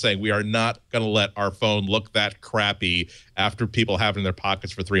front and saying, we are not going to let our phone look that crappy after people have it in their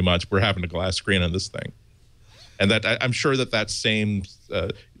pockets for 3 months. We're having a glass screen on this thing. And I'm sure that same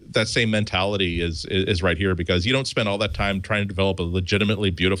mentality is right here, because you don't spend all that time trying to develop a legitimately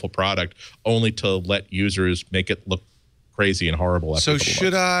beautiful product only to let users make it look crazy and horrible. So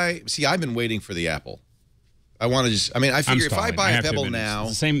should I see? I've been waiting for the Apple. I want to just. I mean, I figure if I buy a Pebble now,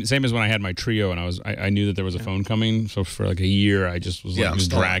 it's the same as when I had my Trio, and I knew that there was a phone coming. So for like a year, I just was just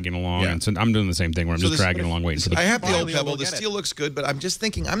dragging along. And so I'm doing the same thing where I'm just dragging along, waiting for the. I have the old Pebble. The steel looks good, but I'm just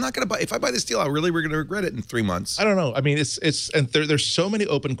thinking I'm not going to buy. If I buy the steel, we're going to regret it in 3 months. I don't know. I mean, and there's so many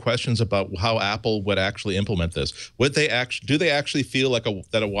open questions about how Apple would actually implement this. Do they actually feel like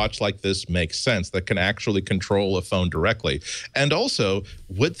that a watch like this makes sense, that can actually control a phone directly, and also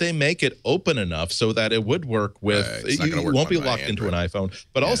would they make it open enough so that it would work with? You won't be locked into an iPhone,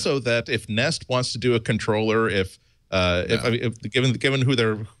 but also that if Nest wants to do a controller, given who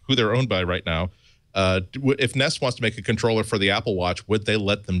they're owned by right now, if Nest wants to make a controller for the Apple Watch, would they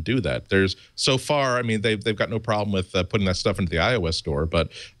let them do that? There's so far, I mean, they've got no problem with putting that stuff into the iOS store,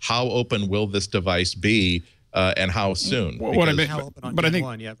 but how open will this device be, and how soon? How open on Gen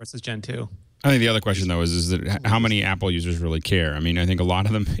 1 versus Gen 2? I think the other question, though, is that how many Apple users really care? I mean, I think a lot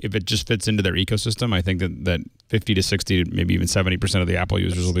of them, if it just fits into their ecosystem, I think that 50 to 60, maybe even 70% of the Apple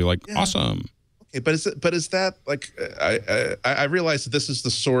users will be like, awesome. Okay, but is that like I realize that this is the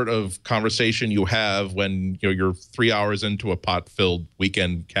sort of conversation you have when you're 3 hours into a pot-filled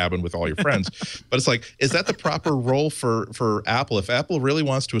weekend cabin with all your friends. But it's like, is that the proper role for Apple? If Apple really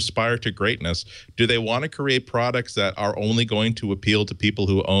wants to aspire to greatness, do they want to create products that are only going to appeal to people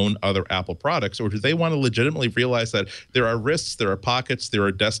who own other Apple products, or do they want to legitimately realize that there are wrists, there are pockets, there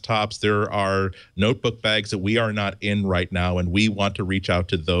are desktops, there are notebook bags that we are not in right now, and we want to reach out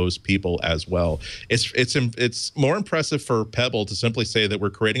to those people as well? It's more impressive for Pebble to simply say that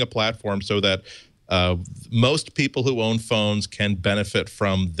we're creating a platform so that most people who own phones can benefit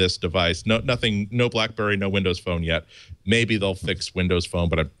from this device. No BlackBerry, no Windows Phone yet. Maybe they'll fix Windows Phone,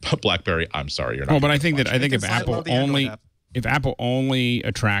 but BlackBerry, I'm sorry, you're not. Oh, but I think if Apple only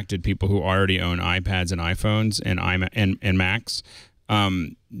attracted people who already own iPads and iPhones and Macs,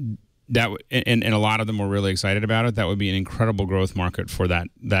 and a lot of them were really excited about it, that would be an incredible growth market for that.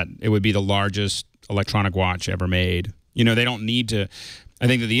 That it would be the largest electronic watch ever made. They don't need to. I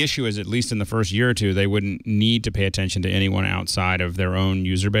think that the issue is, at least in the first year or two, they wouldn't need to pay attention to anyone outside of their own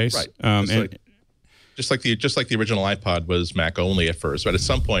user base. Right. Just like the original iPod was Mac only at first, but at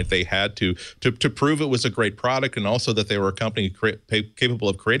some point they had to prove it was a great product, and also that they were a company capable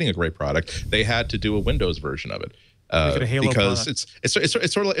of creating a great product. They had to do a Windows version of it. Because it's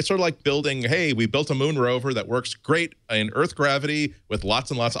sort of like building. Hey, we built a moon rover that works great in Earth gravity with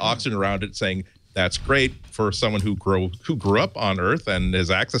lots and lots of oxygen around it. Saying that's great for someone who grew up on Earth and has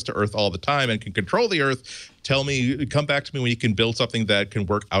access to Earth all the time and can control the Earth. Come back to me when you can build something that can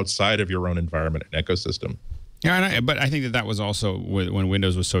work outside of your own environment and ecosystem. Yeah, but I think that was also when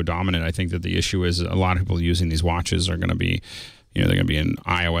Windows was so dominant. I think that the issue is a lot of people using these watches are going to be. They're going to be an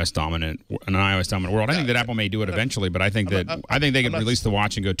iOS dominant world. I think that Apple may do it eventually, but I think they could release the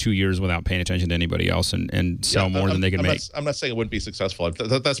watch and go 2 years without paying attention to anybody else and sell more than they can make. I'm not saying it wouldn't be successful.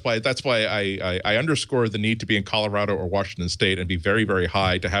 That's why I underscore the need to be in Colorado or Washington State and be very, very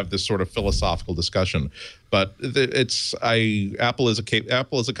high to have this sort of philosophical discussion. But Apple is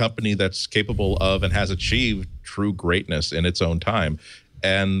a company that's capable of and has achieved true greatness in its own time,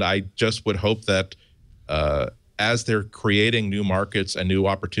 and I just would hope that. As they're creating new markets and new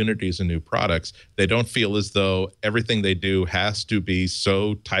opportunities and new products, they don't feel as though everything they do has to be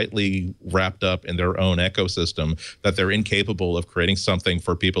so tightly wrapped up in their own ecosystem that they're incapable of creating something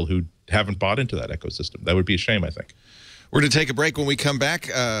for people who haven't bought into that ecosystem. That would be a shame, I think. We're going to take a break. When we come back,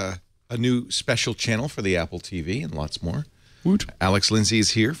 a new special channel for the Apple TV and lots more. Woot. Alex Lindsay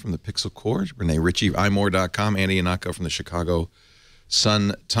is here from the Pixel Cord. Renee Ritchie, imore.com. Andy Anako from the Chicago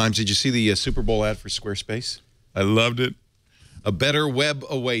Sun-Times. Did you see the Super Bowl ad for Squarespace? I loved it. A better web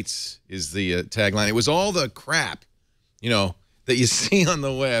awaits is the tagline. It was all the crap, that you see on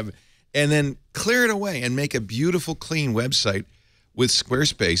the web, and then clear it away and make a beautiful, clean website with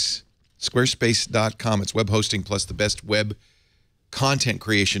Squarespace. Squarespace.com. It's web hosting plus the best web content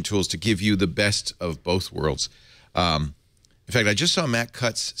creation tools to give you the best of both worlds. In fact, I just saw Matt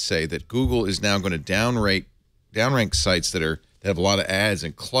Cutts say that Google is now going to downrank sites that have a lot of ads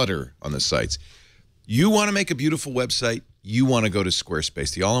and clutter on the sites. You want to make a beautiful website, you want to go to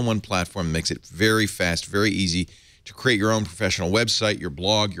Squarespace, the all-in-one platform that makes it very fast, very easy to create your own professional website, your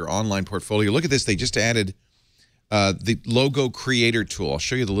blog, your online portfolio. Look at this. They just added the logo creator tool. I'll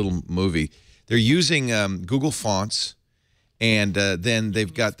show you the little movie. They're using Google Fonts, and then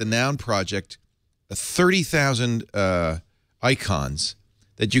they've got the Noun Project, 30,000 icons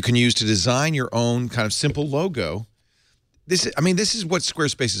that you can use to design your own kind of simple logo. This is what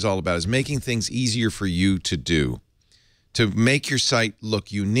Squarespace is all about, is making things easier for you to do, to make your site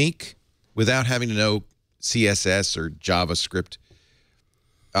look unique without having to know CSS or JavaScript.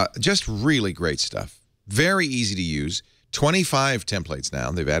 Just really great stuff. Very easy to use. 25 templates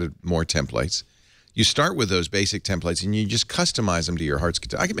now. They've added more templates. You start with those basic templates, and you just customize them to your heart's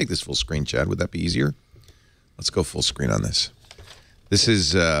content. I can make this full screen, Chad. Would that be easier? Let's go full screen on this. This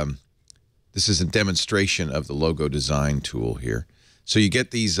is a demonstration of the logo design tool here. So you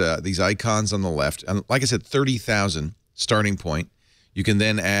get these icons on the left, and like I said, 30,000 starting point. You can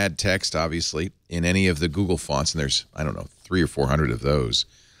then add text, obviously, in any of the Google fonts, and there's, I don't know, 300 or 400 of those.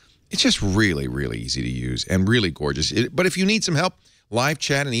 It's just really, really easy to use and really gorgeous. But if you need some help, live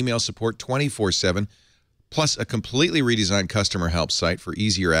chat and email support 24/7, plus a completely redesigned customer help site for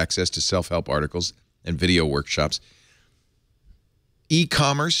easier access to self-help articles and video workshops.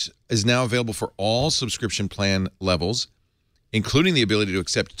 E-commerce is now available for all subscription plan levels, including the ability to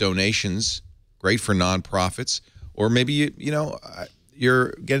accept donations, great for nonprofits, or maybe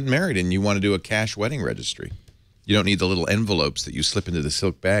you're getting married and you want to do a cash wedding registry. You don't need the little envelopes that you slip into the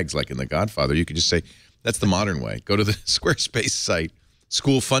silk bags like in The Godfather. You could just say, that's the modern way. Go to the Squarespace site,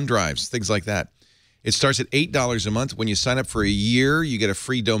 school fund drives, things like that. It starts at $8 a month. When you sign up for a year, you get a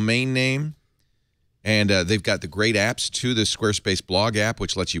free domain name. And they've got the great apps, too, the Squarespace blog app,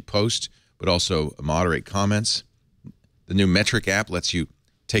 which lets you post, but also moderate comments. The new Metric app lets you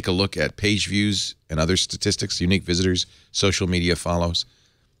take a look at page views and other statistics, unique visitors, social media follows.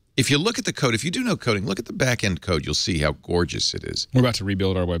 If you look at the code, if you do know coding, look at the back-end code. You'll see how gorgeous it is. We're about to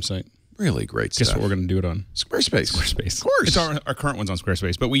rebuild our website. Really great stuff. Guess what we're going to do it on? Squarespace. Squarespace. Of course. It's our current one's on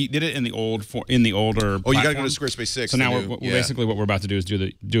Squarespace, but we did it in the older. Oh, you got to go to Squarespace 6. So now basically what we're about to do is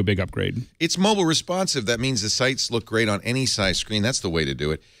do a big upgrade. It's mobile responsive. That means the sites look great on any size screen. That's the way to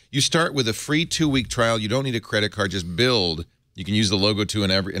do it. You start with a free 2-week trial. You don't need a credit card. Just build. You can use the logo too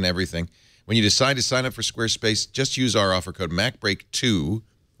and everything. When you decide to sign up for Squarespace, just use our offer code MacBreak2.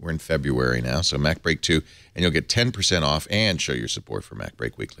 We're in February now, so MacBreak2, and you'll get 10% off and show your support for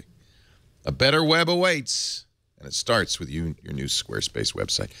MacBreak Weekly. A better web awaits, and it starts with your new Squarespace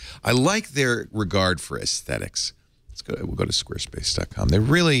website. I like their regard for aesthetics. We'll go to squarespace.com.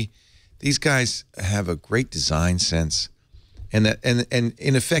 These guys have a great design sense, and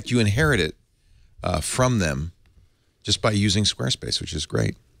in effect, you inherit it from them just by using Squarespace, which is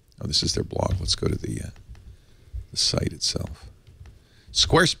great. Oh, this is their blog. Let's go to the site itself.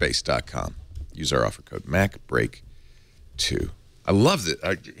 Squarespace.com. Use our offer code MacBreak2. I love it.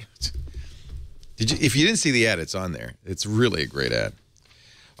 If you didn't see the ad, it's on there. It's really a great ad.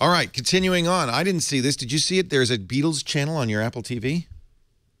 All right, continuing on. I didn't see this. Did you see it? There's a Beatles channel on your Apple TV.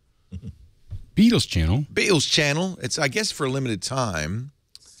 Beatles channel? Beatles channel. It's, I guess, for a limited time.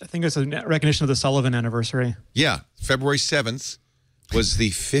 I think it's a recognition of the Sullivan anniversary. Yeah, February 7th was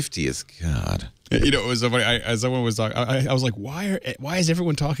the 50th. God. You know, it was so funny. As someone was talking, I was like, why is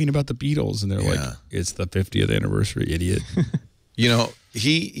everyone talking about the Beatles? And they're like, it's the 50th anniversary, idiot. You know,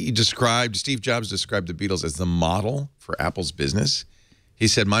 Steve Jobs described the Beatles as the model for Apple's business. He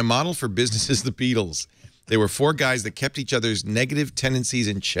said, my model for business is the Beatles. They were 4 guys that kept each other's negative tendencies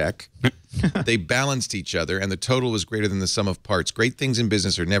in check. They balanced each other, and the total was greater than the sum of parts. Great things in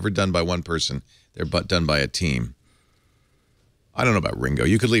business are never done by one person. They're done by a team. I don't know about Ringo.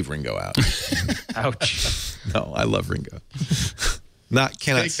 You could leave Ringo out. Ouch. No, I love Ringo. Cannot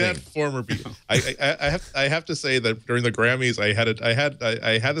Take sing. that former Beatle. I have to say that during the Grammys, I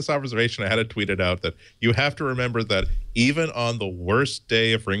had this observation. I had it tweeted out that you have to remember that even on the worst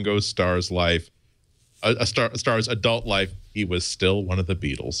day of Ringo Starr's life, star's adult life, he was still one of the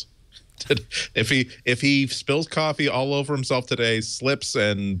Beatles. If he spills coffee all over himself today, slips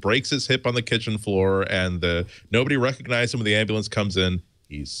and breaks his hip on the kitchen floor, and nobody recognizes him when the ambulance comes in,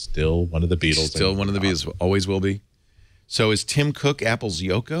 he's still one of the Beatles. Still one of the Beatles. Always will be. So is Tim Cook Apple's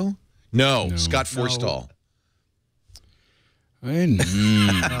Yoko? No. Scott Forstall. I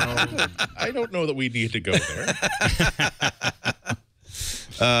don't know that we need to go there.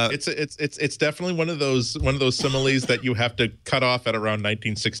 It's definitely one of those similes that you have to cut off at around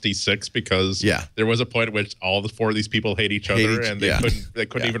 1966 because there was a point at which all four of these people hate each other and they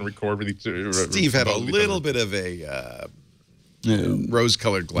couldn't even record with each other. Steve had a little bit of a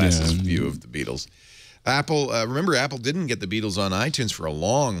rose-colored glasses view of the Beatles. Apple, remember, Apple didn't get the Beatles on iTunes for a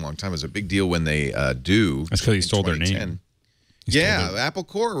long, long time. It was a big deal when they do. That's because he stole their name. Yeah, Apple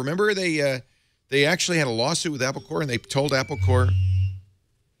Corps. Remember, they actually had a lawsuit with Apple Corps, and they told Apple Corps,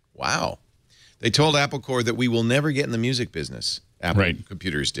 wow, they told Apple Corps that we will never get in the music business. Apple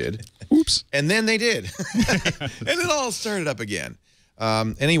computers did. Oops. And then they did, and it all started up again.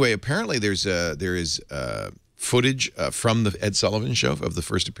 Anyway, apparently there is footage from the Ed Sullivan Show of the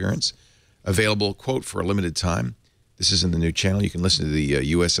first appearance, available, quote, for a limited time. This is in the new channel. You can listen to the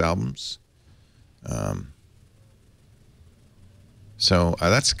U.S. albums. So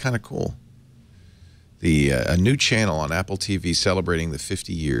that's kind of cool. A new channel on Apple TV celebrating the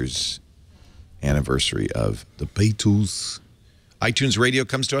 50 years anniversary of the Beatles. iTunes Radio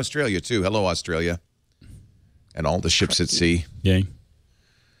comes to Australia, too. Hello, Australia. And all the ships at sea. Yay.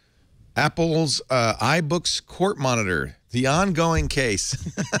 Apple's iBooks court monitor, the ongoing case.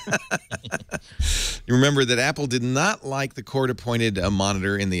 You remember that Apple did not like the court-appointed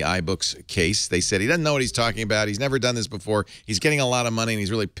monitor in the iBooks case. They said he doesn't know what he's talking about. He's never done this before. He's getting a lot of money, and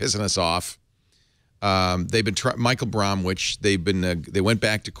he's really pissing us off. They've been Michael Bromwich. They went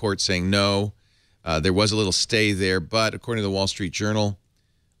back to court saying no. There was a little stay there, but according to the Wall Street Journal,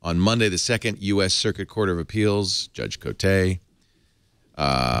 on Monday the 2nd, U.S. Circuit Court of Appeals, Judge Cote,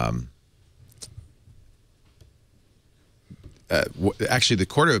 actually, the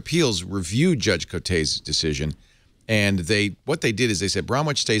Court of Appeals reviewed Judge Cote's decision, and what they did is they said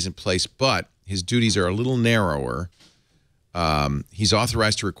Bromwich stays in place, but his duties are a little narrower. He's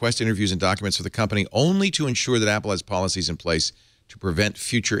authorized to request interviews and documents for the company only to ensure that Apple has policies in place to prevent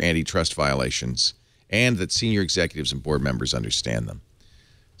future antitrust violations and that senior executives and board members understand them.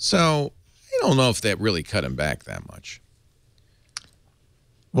 So I don't know if that really cut him back that much.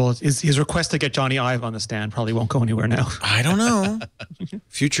 Well, his request to get Johnny Ive on the stand probably won't go anywhere now. I don't know.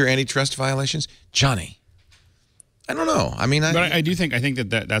 Future antitrust violations? Johnny. I don't know. I mean, I think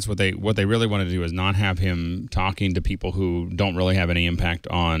that's what they really want to do is not have him talking to people who don't really have any impact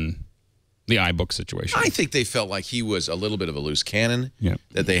on the iBook situation. I think they felt like he was a little bit of a loose cannon,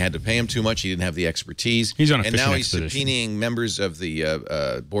 that they had to pay him too much. He didn't have the expertise. He's on a and now he's subpoenaing members of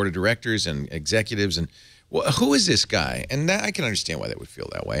the board of directors and executives. And well, who is this guy? And I can understand why they would feel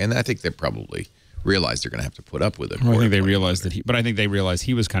that way. And I think they probably realized they're going to have to put up with it. Well, I think they realized but I think they realized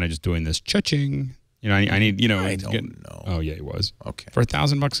he was kind of just doing this cha-ching. You know, I need, you know. I don't know. Oh, yeah, he was. Okay. For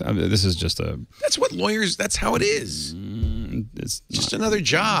 $1,000, this is just a... That's what lawyers, that's how it is. It's just another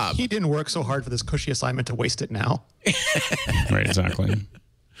job. He didn't work so hard for this cushy assignment to waste it now. Right, exactly.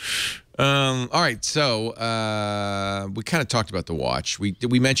 All right, so we kind of talked about the watch.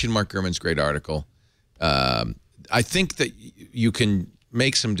 We mentioned Mark Gurman's great article. I think that you can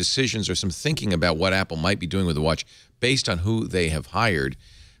make some decisions or some thinking about what Apple might be doing with the watch based on who they have hired,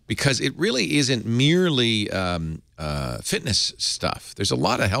 because it really isn't merely fitness stuff. There's a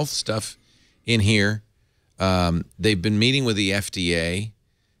lot of health stuff in here. They've been meeting with the FDA.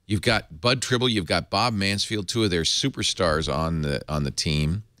 You've got Bud Tribble, you've got Bob Mansfield, two of their superstars on the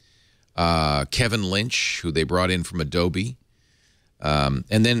team. Kevin Lynch, who they brought in from Adobe. And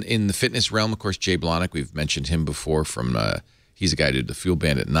then in the fitness realm, of course, Jay Blahnik, we've mentioned him before from, he's a guy who did the Fuel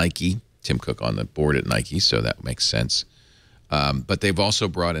Band at Nike. Tim Cook on the board at Nike, so that makes sense. But they've also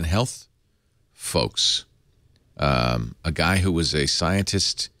brought in health folks. A guy who was a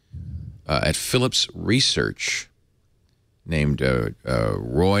scientist at Philips Research named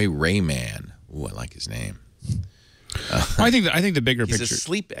Roy Rayman. Ooh, I like his name. I think the bigger he's picture. He's a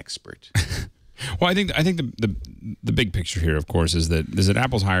sleep expert. Well, I think the big picture here, of course, is that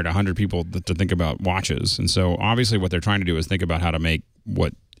Apple's hired 100 people to think about watches, and so obviously what they're trying to do is think about how to make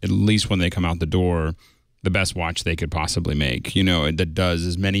what, at least when they come out the door, the best watch they could possibly make. You know, that does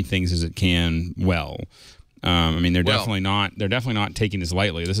as many things as it can well. I mean, they're definitely not taking this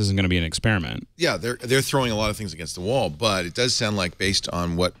lightly. This isn't going to be an experiment. Yeah, they're throwing a lot of things against the wall, but it does sound like, based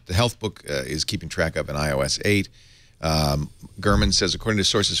on what the Health Book is keeping track of in iOS 8, Gurman says, according to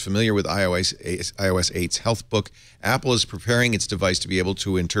sources familiar with iOS 8's health book, Apple is preparing its device to be able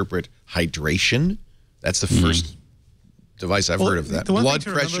to interpret hydration. That's the first device I've heard of that. Blood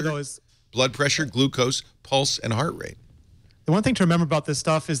pressure, glucose, pulse, and heart rate. The one thing to remember about this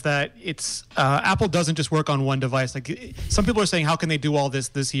stuff is that it's Apple doesn't just work on one device. Like some people are saying, how can they do all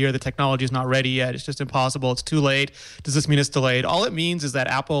this year? The technology is not ready yet. It's just impossible. It's too late. Does this mean it's delayed? All it means is that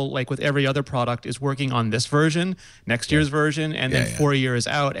Apple, like with every other product, is working on this version, next year's version, and then 4 years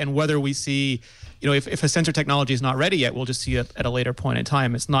out. And whether we see, if a sensor technology is not ready yet, we'll just see it at a later point in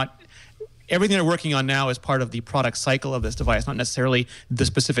time. It's not. Everything they're working on now is part of the product cycle of this device, not necessarily the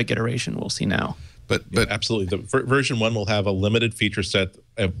specific iteration we'll see now. But absolutely, the version 1 will have a limited feature set,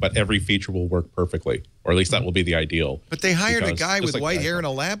 but every feature will work perfectly, or at least that will be the ideal. But they hired a guy with white hair and a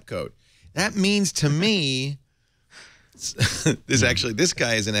lab coat. That means to me, this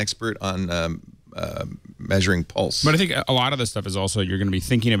guy is an expert on measuring pulse. But I think a lot of this stuff is also you're going to be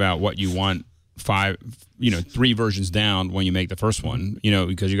thinking about what you want 3 versions down when you make the first one,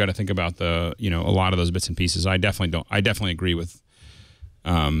 because you got to think about a lot of those bits and pieces. I definitely agree with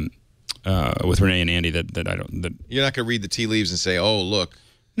Renee and Andy that I don't. That you're not going to read the tea leaves and say, "Oh, look."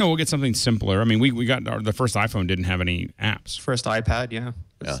 No, we'll get something simpler. I mean, we got the first iPhone didn't have any apps. First iPad,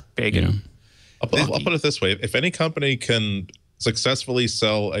 big. I'll put it this way: if any company can successfully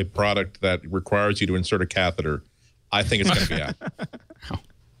sell a product that requires you to insert a catheter, I think it's going to be Apple.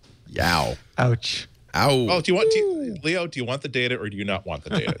 Yow. Ouch. Ow. Oh, Leo, do you want the data or do you not want the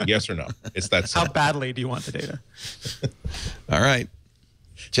data? Yes or no? It's that simple. How badly do you want the data? All right.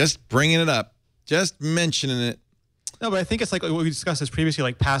 Just bringing it up. Just mentioning it. No, but I think it's like what we discussed this previously,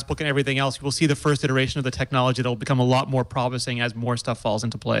 like Passbook and everything else. We'll see the first iteration of the technology that will become a lot more promising as more stuff falls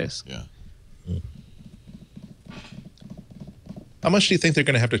into place. Yeah. How much do you think they're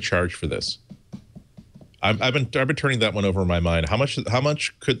going to have to charge for this? I've been turning that one over in my mind. How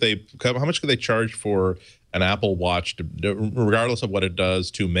much could they charge for an Apple Watch, regardless of what it does,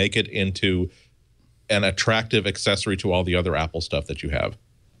 to make it into an attractive accessory to all the other Apple stuff that you have?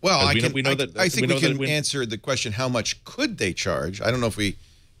 Well, I think we can answer the question: how much could they charge? I don't know if we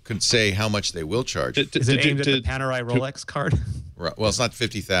could say how much they will charge. Is it aimed at the Panerai Rolex card? Right. Well, it's not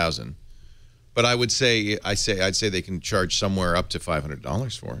 50,000. But I would say, I'd say they can charge somewhere up to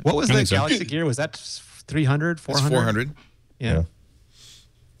 $500 for it. What was the Galaxy Gear? Was that 300, 400? It's 400. Yeah. And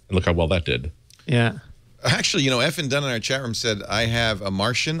look how well that did. Yeah. Actually, F and Dunn in our chat room said, I have a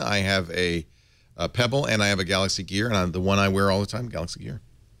Martian, I have a Pebble, and I have a Galaxy Gear, and the one I wear all the time, Galaxy Gear.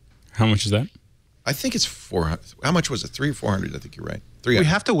 How much is that? I think it's 400. How much was it? 300 or 400? I think you're right. 300. We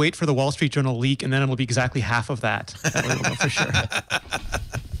have to wait for the Wall Street Journal leak, and then it'll be exactly half of that. That way we'll know for sure.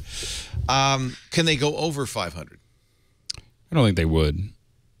 Can they go over 500? I don't think they would,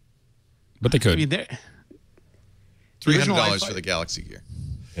 but they could. I mean, $300 for the Galaxy Gear.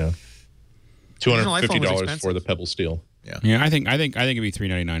 Yeah. $250 for the Pebble Steel. Yeah. Yeah, I think it'd be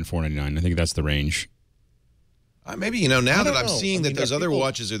 $399, $499. I think that's the range. Maybe now that I'm seeing that those other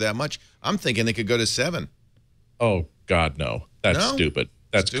watches are that much, I'm thinking they could go to 7. Oh God, no! That's stupid.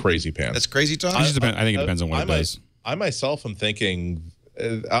 That's crazy pants. That's crazy talk. I think it depends on what it does. I myself am thinking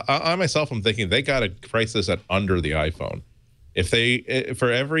they got to price this at under the iPhone. If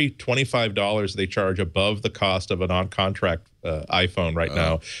for every $25 they charge above the cost of a non-contract iPhone right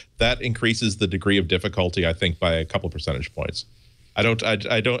now, that increases the degree of difficulty, I think, by a couple percentage points. I don't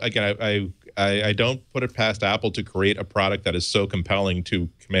put it past Apple to create a product that is so compelling to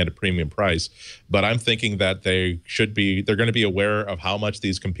command a premium price, but I'm thinking that they're going to be aware of how much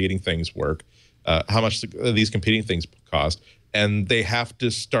these competing things work, how much these competing things cost, and they have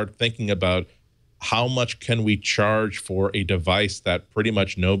to start thinking about how much can we charge for a device that pretty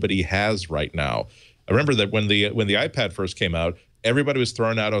much nobody has right now. I remember that when the iPad first came out, everybody was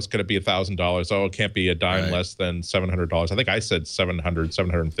throwing out, it's going to be $1,000. Oh, it can't be a dime less than $700. I think I said $700,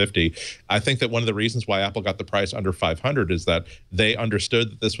 $750. I think that one of the reasons why Apple got the price under $500 is that they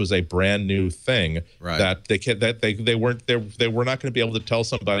understood that this was a brand new thing. Right. That they were not going to be able to tell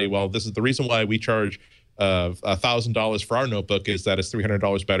somebody, well, this is the reason why we charge $1,000 for our notebook is that it's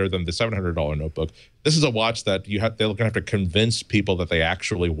 $300 better than the $700 notebook. This is a watch that they're going to have to convince people that they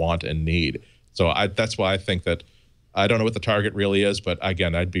actually want and need. So that's why I think that. I don't know what the target really is, but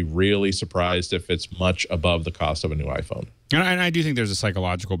again, I'd be really surprised if it's much above the cost of a new iPhone. And I do think there's a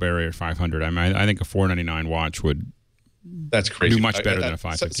psychological barrier at 500. I mean, I think a $499 watch would crazy. Do much better than a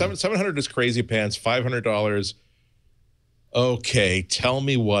 550. 700 is crazy pants. $500. Okay, tell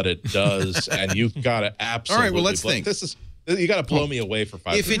me what it does, and you've got to absolutely. All right, well, let's think. You got to blow me away for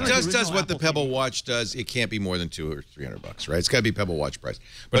 $500. If it does what the Pebble Watch does, it can't be more than $200 or $300, right? It's got to be Pebble Watch price.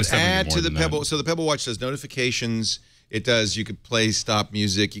 But add to the Pebble, so the Pebble Watch does notifications. It does. You could play stop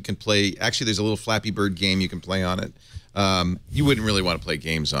music. You can play. Actually, there's a little Flappy Bird game you can play on it. You wouldn't really want to play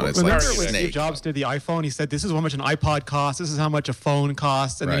games on it. It's Remember like when Steve Jobs did the iPhone? He said, "This is how much an iPod costs. This is how much a phone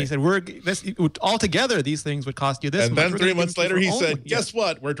costs." And then he said, altogether these things would cost you this and much." And then 3 months later, he said, "Guess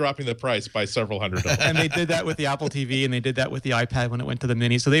what? We're dropping the price by several $100." And they did that with the Apple TV, and they did that with the iPad when it went to the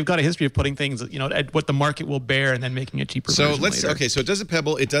Mini. So they've got a history of putting things, at what the market will bear, and then making it cheaper. So so it does a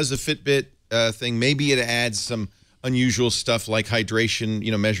Pebble. It does the Fitbit thing. Maybe it adds some unusual stuff like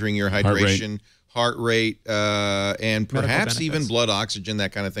hydration. Measuring your hydration. Heart rate, and perhaps even blood oxygen,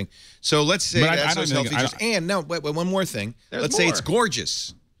 that kind of thing. So let's say that's those health features. And one more thing. Let's say it's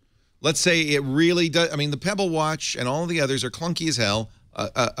gorgeous. Let's say it really does. I mean, the Pebble Watch and all the others are clunky as hell.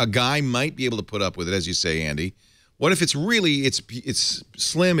 A guy might be able to put up with it, as you say, Andy. What if it's really, it's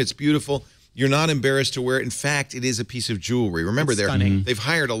slim, it's beautiful. You're not embarrassed to wear it. In fact, it is a piece of jewelry. Remember, they've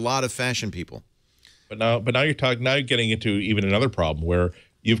hired a lot of fashion people. But now you're getting into even another problem where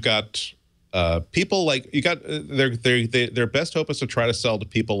you've got people like their best hope is to try to sell to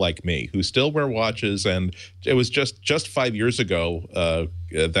people like me who still wear watches. And it was just 5 years ago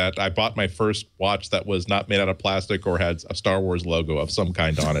that I bought my first watch that was not made out of plastic or had a Star Wars logo of some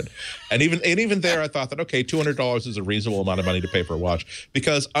kind on it. And even there, I thought that, okay, $200 is a reasonable amount of money to pay for a watch,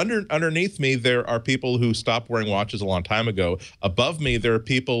 because underneath me there are people who stopped wearing watches a long time ago. Above me there are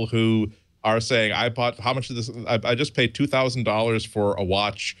people who are saying, how much of this? I just paid $2,000 for a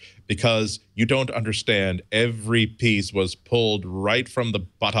watch, because you don't understand. Every piece was pulled right from the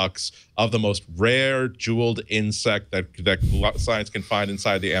buttocks of the most rare jeweled insect that science can find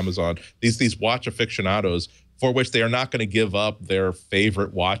inside the Amazon. These watch aficionados, for which they are not going to give up their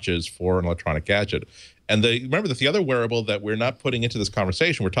favorite watches for an electronic gadget. And remember that the other wearable that we're not putting into this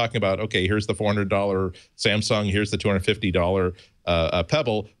conversation, we're talking about, okay, here's the $400 Samsung, here's the $250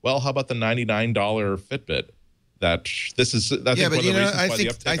 Pebble. Well, how about the $99 Fitbit? That's one of the reasons why the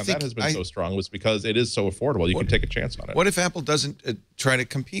uptake on that has been so strong, was because it is so affordable. You can take a chance on it. What if Apple doesn't try to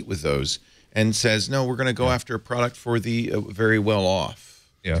compete with those and says, no, we're going to go after a product for the very well off?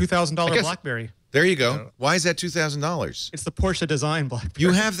 Yeah. $2,000 BlackBerry. There you go. Yeah. Why is that $2,000? It's the Porsche design BlackBerry.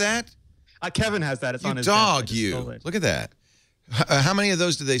 You have that? Kevin has that. It's on his dog. Look at that. How many of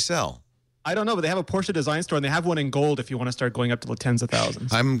those do they sell? I don't know, but they have a Porsche design store, and they have one in gold if you want to start going up to the tens of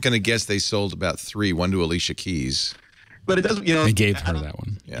thousands. I'm going to guess they sold about 3, one to Alicia Keys. But it doesn't, They gave her that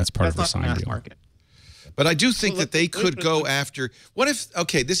one. Yeah. That's part of the sign deal. Market. But I do think that they could go after, what if,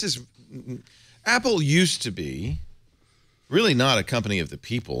 okay, Apple used to be really not a company of the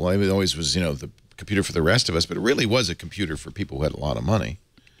people. I mean, it always was, the computer for the rest of us, but it really was a computer for people who had a lot of money.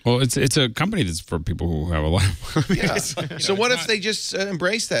 Well, it's a company that's for people who have a lot of money. Yeah. So what if they just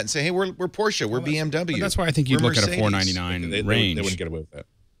embrace that and say, hey, we're Porsche, we're BMW. That's why I think you'd look at a $499 range. They wouldn't get away with that.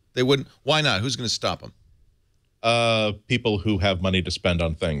 They wouldn't. Why not? Who's going to stop them? People who have money to spend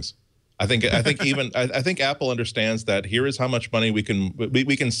on things. I think Apple understands that here is how much money we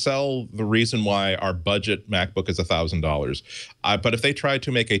can sell. The reason why our budget MacBook is $1,000, but if they try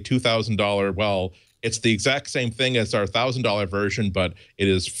to make a $2,000, well, it's the exact same thing as our $1,000 version, but it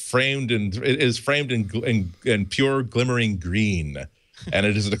is framed in pure glimmering green, and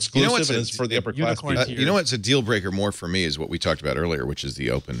it is an exclusive, and it's for the upper class. What's a deal breaker more for me is what we talked about earlier, which is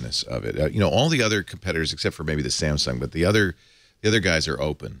the openness of it. All the other competitors, except for maybe the Samsung, but the other guys are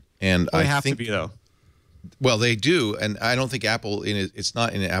open, and they have to be, though. Well, they do, and I don't think Apple. It's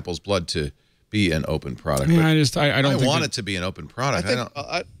not in Apple's blood to be an open product. Yeah, I don't want it to be an open product.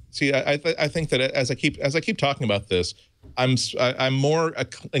 I think that as I keep talking about this, I'm more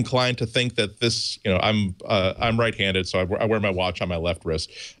inclined to think that this, I'm right-handed, so I wear my watch on my left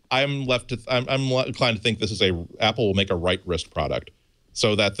wrist. I'm inclined to think this is Apple will make a right wrist product,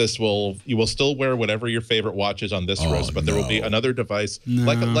 so that you will still wear whatever your favorite watch is on this wrist, but there will be another device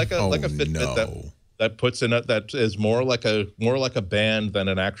like a Fitbit that puts in that is more like a band than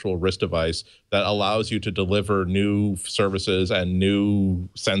an actual wrist device that allows you to deliver new services and new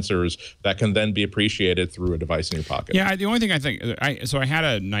sensors that can then be appreciated through a device in your pocket. Yeah, the only thing I think I had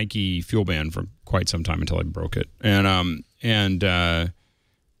a Nike Fuel Band for quite some time until I broke it, and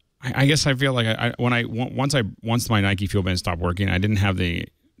I guess I feel like once my Nike Fuel Band stopped working, I didn't have the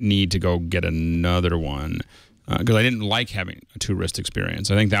need to go get another one. Because I didn't like having a two-wrist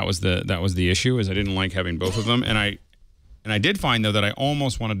experience. I think that was the issue, is I didn't like having both of them. And I did find, though, that I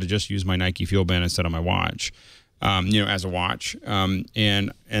almost wanted to just use my Nike Fuel Band instead of my watch, as a watch.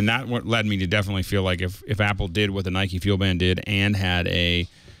 And that what led me to definitely feel like if Apple did what the Nike Fuel Band did and had a,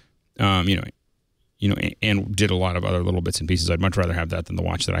 and did a lot of other little bits and pieces, I'd much rather have that than the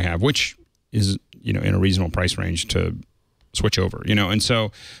watch that I have, which is, in a reasonable price range to switch over, And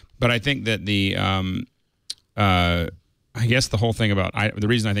so, but I think that I guess the whole thing about the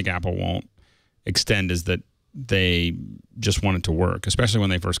reason I think Apple won't extend is that they just want it to work, especially when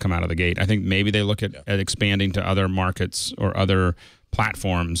they first come out of the gate. I think maybe they look at expanding to other markets or other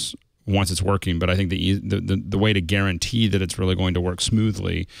platforms once it's working. But I think the way to guarantee that it's really going to work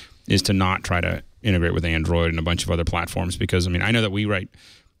smoothly is to not try to integrate with Android and a bunch of other platforms. Because, I mean, I know that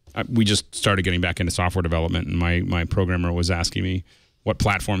we just started getting back into software development, and my programmer was asking me what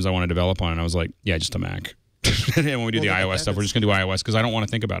platforms I want to develop on, and I was like, yeah, just a Mac. And when we do the iOS stuff, we're just going to do iOS because I don't want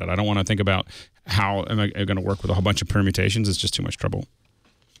to think about it. I don't want to think about how am I going to work with a whole bunch of permutations. It's just too much trouble.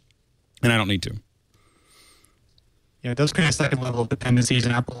 And I don't need to. Yeah, it does create a second level of dependencies,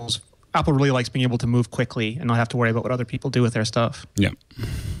 and Apple really likes being able to move quickly and not have to worry about what other people do with their stuff. Yeah.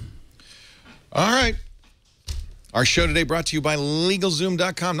 All right. Our show today brought to you by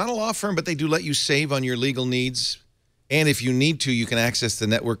LegalZoom.com. Not a law firm, but they do let you save on your legal needs. And if you need to, you can access the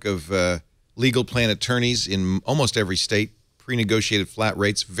network of legal plan attorneys in almost every state. Pre-negotiated flat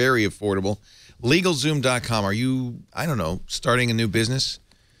rates, very affordable. LegalZoom.com. Are you, I don't know, starting a new business?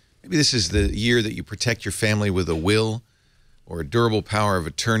 Maybe this is the year that you protect your family with a will or a durable power of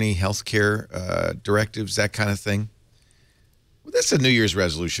attorney, healthcare directives, that kind of thing. Well, that's a New Year's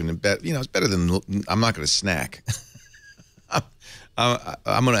resolution. It's better than I'm not going to snack.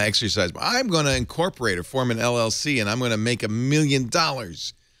 I'm going to exercise. I'm going to incorporate or form an LLC, and I'm going to make $1 million.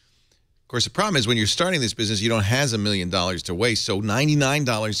 Of course, the problem is when you're starting this business, you don't have $1 million to waste. So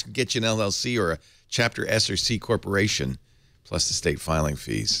 $99 can get you an LLC or a Chapter S or C corporation, plus the state filing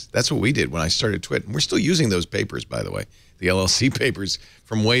fees. That's what we did when I started Twit. And we're still using those papers, by the way, the LLC papers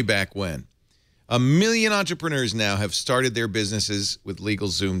from way back when. 1 million entrepreneurs now have started their businesses with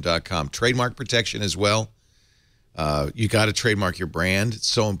LegalZoom.com. Trademark protection as well. You got to trademark your brand. It's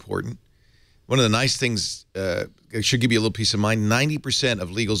so important. One of the nice things, it should give you a little peace of mind, 90% of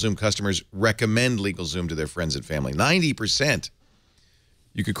LegalZoom customers recommend LegalZoom to their friends and family. 90%.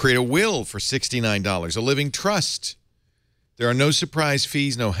 You could create a will for $69, a living trust. There are no surprise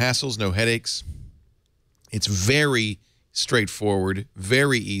fees, no hassles, no headaches. It's very straightforward,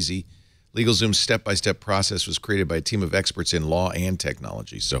 very easy. LegalZoom's step-by-step process was created by a team of experts in law and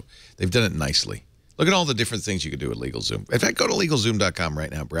technology, so they've done it nicely. Look at all the different things you can do with LegalZoom. In fact, go to LegalZoom.com right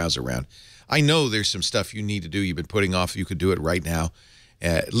now, browse around. I know there's some stuff you need to do, you've been putting off, you could do it right now.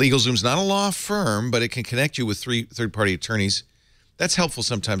 LegalZoom's not a law firm, but it can connect you with third-party attorneys. That's helpful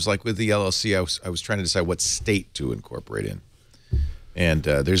sometimes, like with the LLC, I was trying to decide what state to incorporate in. And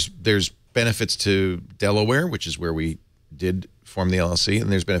there's benefits to Delaware, which is where we did form the LLC,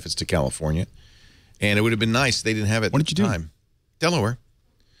 and there's benefits to California. And it would have been nice. They didn't have it at the time. Delaware.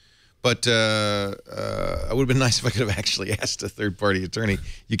 But it would have been nice if I could have actually asked a third-party attorney.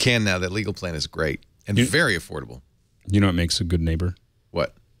 You can now. That legal plan is great and very affordable. You know what makes a good neighbor?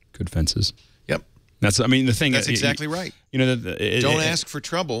 What? Good fences. Yep. That's, I mean, the thing. That's exactly right. You know, don't ask for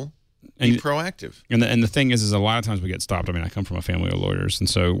trouble. Be proactive. And the thing is a lot of times we get stopped. I mean, I come from a family of lawyers, and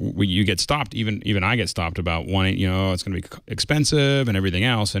so you get stopped. Even I get stopped about wanting, it's going to be expensive and everything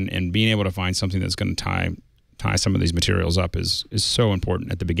else, and being able to find something that's going to tie some of these materials up is so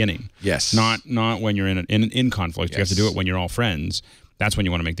important at the beginning. Yes. Not when you're in conflict. Yes. You have to do it when you're all friends. That's when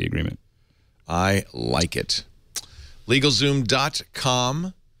you want to make the agreement. I like it.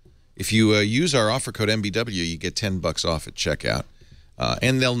 LegalZoom.com. If you use our offer code MBW, you get $10 off at checkout.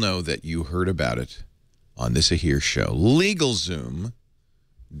 And they'll know that you heard about it on this Here show. LegalZoom.com.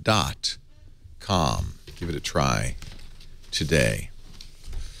 Give it a try today.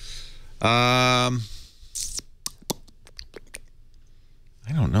 I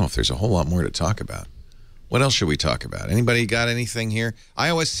don't know if there's a whole lot more to talk about. What else should we talk about? Anybody got anything here?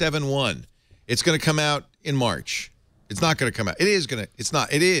 iOS 7.1. It's going to come out in March. It's not going to come out. It is going to. It's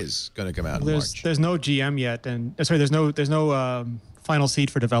not. It is going to come out in March. There's no GM yet, and sorry, there's no final seat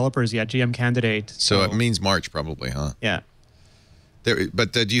for developers yet. GM candidate. So it means March, probably, huh? Yeah.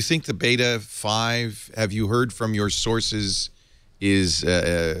 But do you think the beta 5? Have you heard from your sources? Is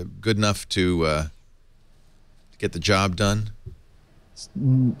good enough to get the job done?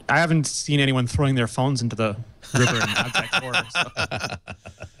 I haven't seen anyone throwing their phones into the river in Aztec 4. So.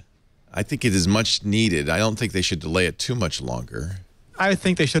 I think it is much needed. I don't think they should delay it too much longer. I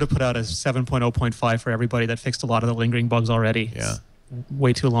think they should have put out a 7.0.5 for everybody. That fixed a lot of the lingering bugs already. Yeah. It's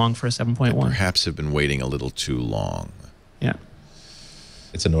way too long for a 7.1. Perhaps have been waiting a little too long. Yeah.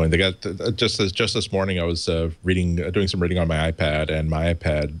 It's annoying. They got just this morning. I was doing some reading on my iPad, and my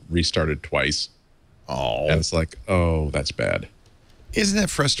iPad restarted twice. Oh, and it's like, oh, that's bad. Isn't that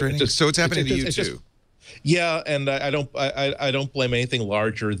frustrating? So it's happening to you too. Yeah, and I don't blame anything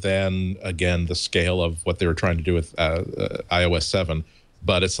larger than, again, the scale of what they were trying to do with iOS 7.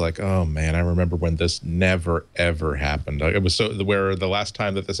 But it's like, oh man, I remember when this never ever happened. It was so where the last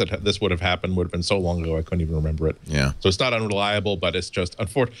time that this would have happened would have been so long ago I couldn't even remember it. Yeah. So it's not unreliable, but it's just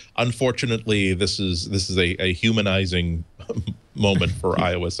unfortunately this is a humanizing moment for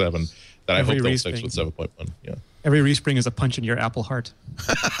iOS 7 that I hope they'll fix with 7.1. Yeah. Every respring is a punch in your Apple heart.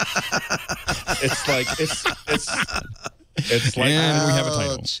 It's like it's like, and we have a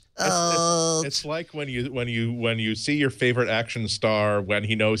title. It's like when you see your favorite action star when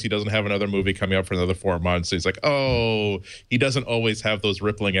he knows he doesn't have another movie coming up for another 4 months. He's like, oh, he doesn't always have those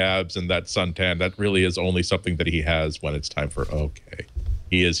rippling abs and that suntan. That really is only something that he has when it's time for okay.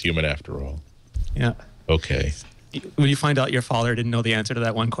 He is human after all. Yeah. Okay. When you find out your father didn't know the answer to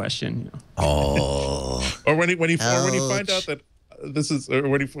that one question. You know. Oh. Or when you find out that this is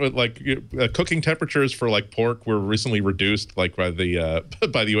cooking temperatures for like pork were recently reduced like by the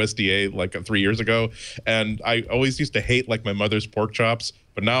USDA like 3 years ago, and I always used to hate like my mother's pork chops,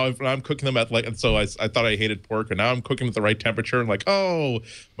 but now I'm cooking them at and so I thought I hated pork, and now I'm cooking at the right temperature and like, oh,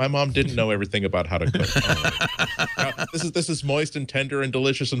 my mom didn't know everything about how to cook. Now, this is moist and tender and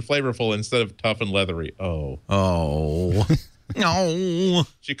delicious and flavorful instead of tough and leathery. Oh. No.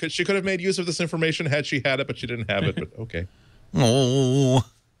 She could have made use of this information had she had it, but she didn't have it. But okay. Oh.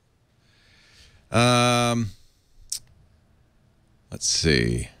 Let's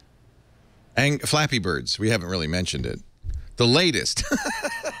see. Flappy Birds. We haven't really mentioned it. The latest.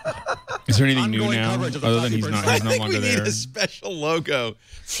 Is there anything new now other than he's no longer there? We need a special logo.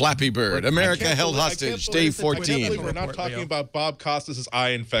 Flappy Bird. America held hostage. Day 14. We're not talking about Bob Costas' eye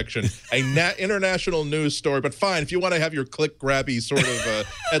infection, international news story. But fine, if you want to have your click-grabby sort of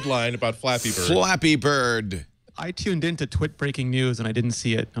headline about Flappy Bird. Flappy Bird. I tuned into Twit breaking news and I didn't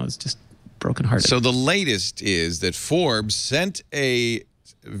see it. I was just brokenhearted. So the latest is that Forbes sent a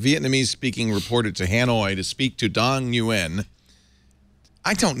Vietnamese-speaking reporter to Hanoi to speak to Dong Nguyen.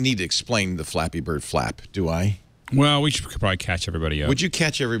 I don't need to explain the Flappy Bird flap, do I? Well, we should probably catch everybody up. Would you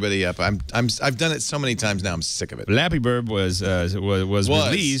catch everybody up? I've done it so many times now. I'm sick of it. Flappy Bird was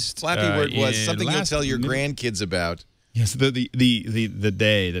released. Flappy Bird was something you'll tell your grandkids about. Yes, the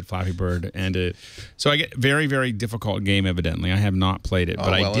day that Flappy Bird ended. So I get very, very difficult game. Evidently, I have not played it,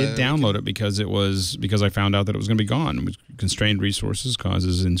 but I did download it because I found out that it was going to be gone. It was constrained resources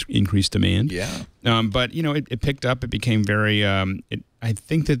causes increased demand. Yeah. But you know, it picked up. It became very. I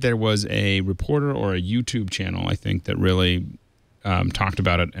think that there was a reporter or a YouTube channel. I think that really talked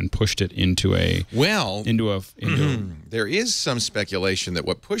about it and pushed it into a. Well, there is some speculation that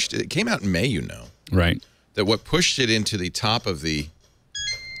what pushed it. It came out in May, you know. Right. That what pushed it into the top of the...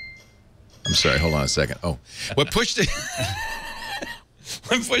 I'm sorry, hold on a second. Oh, what pushed it...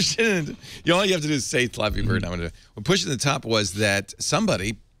 what pushed it into... all you have to do is say Flappy Bird. What pushed it to the top was that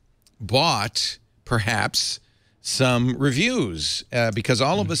somebody bought, perhaps, some reviews. Because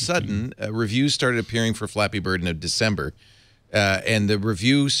all of a sudden, reviews started appearing for Flappy Bird in December. And the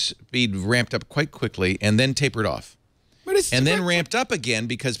review speed ramped up quite quickly and then tapered off. And then ramped up again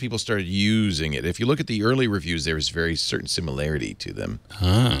because people started using it. If you look at the early reviews, there is very certain similarity to them.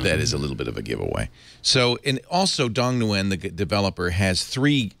 That is a little bit of a giveaway. So, and also Dong Nguyen, the developer, has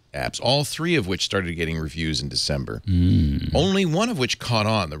 3 apps, all 3 of which started getting reviews in December. Only one of which caught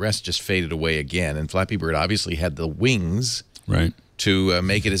on. The rest just faded away again. And Flappy Bird obviously had the wings to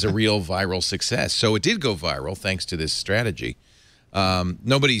make it as a real viral success. So it did go viral thanks to this strategy.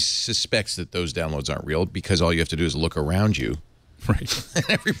 Nobody suspects that those downloads aren't real because all you have to do is look around you. Right. And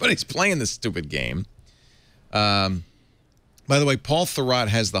everybody's playing this stupid game. By the way, Paul Thurrott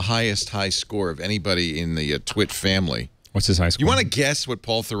has the highest high score of anybody in the Twit family. What's his high score? You want to guess what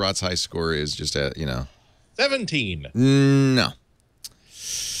Paul Thurrott's high score is? Just, 17. No.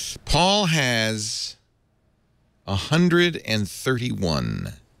 Paul has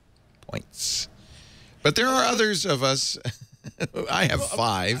 131 points. But there are others of us... I have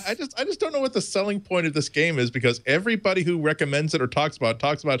 5. I just don't know what the selling point of this game is because everybody who recommends it or talks about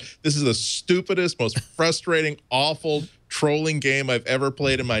this is the stupidest, most frustrating, awful, trolling game I've ever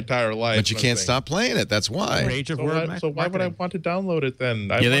played in my entire life. But you can't stop playing it. That's why. So why would I want to download it then?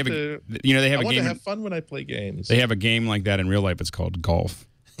 They have a game. To have fun when I play games. They have a game like that in real life. It's called golf.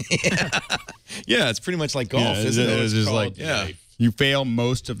 Yeah, it's pretty much like golf, isn't it? It's just like you fail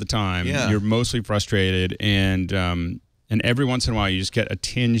most of the time. Yeah. You're mostly frustrated and every once in a while, you just get a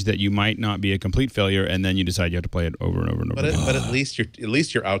tinge that you might not be a complete failure, and then you decide you have to play it over and over and over. But at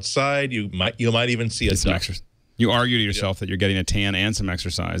least you're outside. You might even see a duck. You argue to yourself that you're getting a tan and some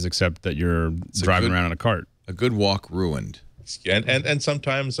exercise, except that you're driving around in a cart. A good walk ruined. And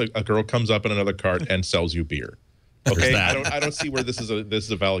sometimes a girl comes up in another cart and sells you beer. Okay, I don't see where this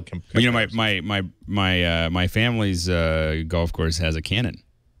is a valid comparison. You know, my family's golf course has a cannon.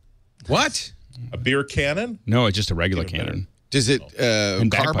 What? A beer cannon? No, it's just a regular cannon. Does it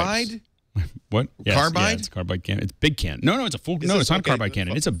carbide? What? Yes, carbide? Yeah, it's a carbide cannon. It's big cannon. No, it's a full. No, it's not a carbide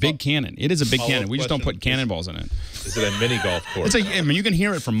cannon. It's a big cannon. It is a big cannon. We just don't put cannonballs in it. Is it a mini golf course? I mean, you can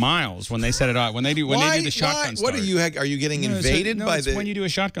hear it from miles when they set it up. When they do the shotgun start. What are you getting invaded by when you do a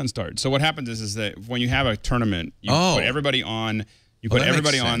shotgun start? So what happens is that when you have a tournament, you put everybody on. You put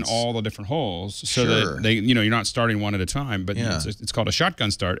everybody on all the different holes so that they, you're not starting one at a time, but it's called a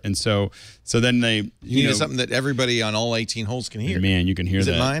shotgun start. And so then they, you need something that everybody on all 18 holes can hear. Man, you can hear that.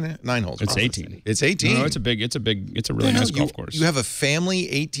 Is it 9 holes? It's 18. It's 18. No, it's a really nice golf course. You have a family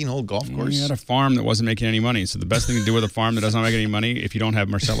 18-hole golf course? You had a farm that wasn't making any money. So the best thing to do with a farm that doesn't make any money, if you don't have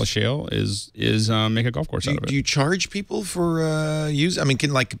Marcellus Shale, is make a golf course out of it. Do you charge people for use? I mean,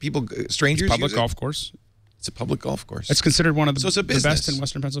 can people, strangers use it? Public golf course. It's a public golf course. It's considered one of the best in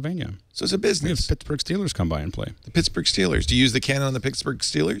Western Pennsylvania. So it's a business. We have Pittsburgh Steelers come by and play. The Pittsburgh Steelers. Do you use the cannon on the Pittsburgh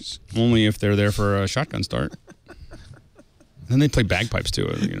Steelers? Only if they're there for a shotgun start. Then they play bagpipes too.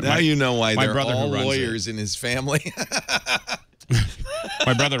 Now you know why they're all lawyers in his family.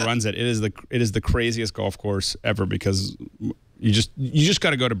 My brother runs it. It is the craziest golf course ever because you just got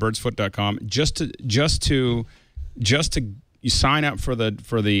to go to birdsfoot.com just to you sign up for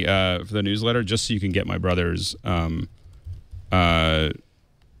the newsletter just so you can get my brother's emails.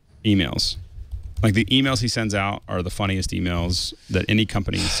 Like the emails he sends out are the funniest emails that any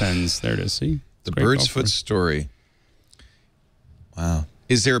company sends. There it is. See, the Bird's Foot story. Wow.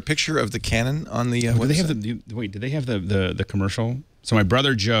 Is there a picture of the cannon on the? Do they have do they have the commercial? So my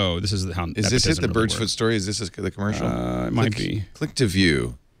brother Joe. This is how. Is this it? The Bird's Foot story? Is this the commercial? It might be. Click to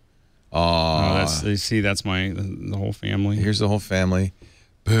view. That's the whole family. Here's the whole family.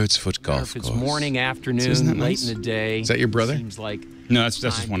 Bird's Foot golf course. It's morning, afternoon, late in the day. Is that your brother? Seems like no, that's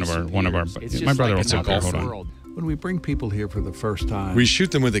just one of our. My brother also golf. Hold on. When we bring people here for the first time, we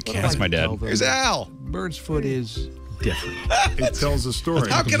shoot them with a cannon. That's my dad. Here's Al. Bird's Foot is different. It tells a story.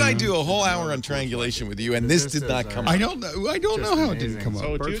 How can I do a whole hour on triangulation with you and this did not come up? I don't know how it didn't come up.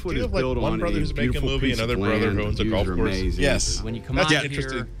 So do you have like one brother who's making a movie, another brother who owns a golf course? Yes. When you come that's out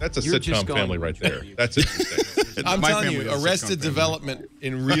interesting. here, that's a sitcom family right there. That's interesting. I'm telling you, Arrested Development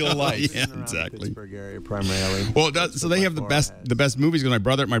in real life. Yeah, exactly. Pittsburgh area primarily. Well, so they have the best movies.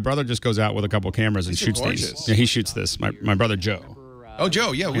 Because my brother just goes out with a couple cameras and shoots these. Yeah, he shoots this. My brother Joe. Oh,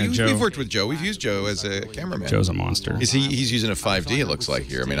 Joe, yeah. We've worked with Joe. We've used Joe as a cameraman. Joe's a monster. He's using a 5D, it looks like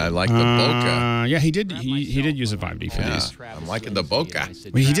here. I mean, I like the bokeh. Yeah, he did use a 5D for these. I'm liking the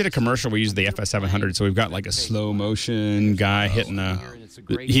bokeh. Well, he did a commercial. We used the FS700, so we've got like a slow motion guy hitting a.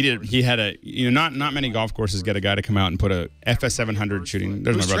 He had a not many golf courses get a guy to come out and put a FS700 shooting.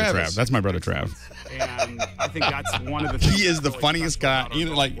 There's my brother Trav. That's my brother Trav. And I think that's one of the. He is the funniest guy.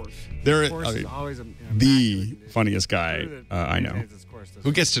 The funniest guy I know.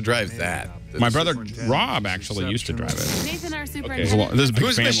 Who gets to drive that? My brother Rob actually used to drive it. Nathan, our superintendent.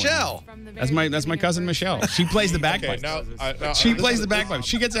 Who's Michelle? That's my cousin Michelle. She plays the bagpipes. She plays the bagpipes.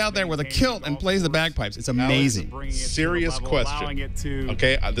 She gets out there with a kilt and plays the bagpipes. It's amazing. Serious question.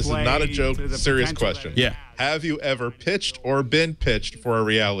 Okay, this is not a joke. Serious question. Yeah. Have you ever pitched or been pitched for a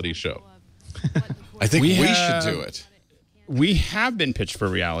reality show? I think we should do it. We have been pitched for a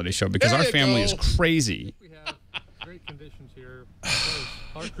reality show because our family is crazy. We have great conditions here.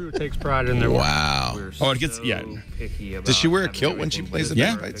 Our crew takes pride in their work. Wow. It gets Does she wear a kilt when she plays the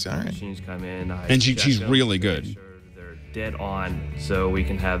bagpipes? All right. Machines come in. And she's really good. They're dead on, so we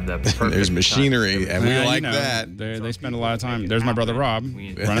can have the perfect. There's machinery, and we like that. They spend a lot of time. There's my brother Rob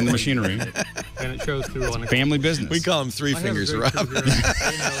running the machinery. And it shows through on family business. We call him Three Fingers Rob.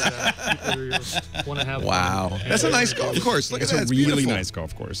 Wow. That's a nice golf course. Look at that. It's a really nice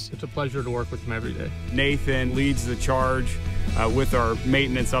golf course. It's a pleasure to work with him every day. Nathan leads the charge with our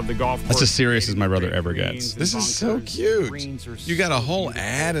maintenance of the golf course. That's as serious as my brother ever gets. This is so cute. You got a whole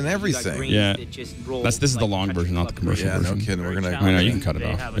ad and everything. Yeah. This is the long version, not the commercial version. No kidding. We're gonna. I know you can cut it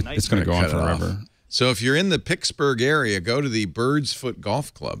off. It's gonna go on forever. So if you're in the Pittsburgh area, go to the Bird's Foot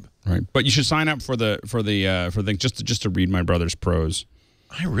Golf Club. Right, but you should sign up for the just to read my brother's pros.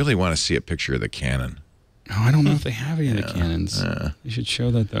 I really want to see a picture of the cannon. Oh, I don't know if they have any of the cannons. You should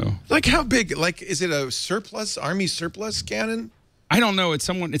show that though. Like how big? Like is it a surplus Army surplus cannon? I don't know. It's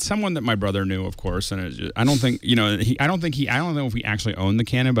someone that my brother knew, of course, and I don't think I don't know if we actually own the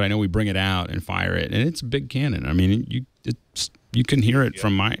cannon, but I know we bring it out and fire it, and it's a big cannon. I mean, you can hear it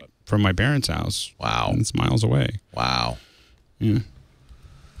from my parents' house. Wow, and it's miles away. Wow. Yeah.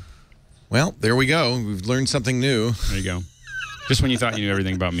 Well, there we go. We've learned something new. There you go. Just when you thought you knew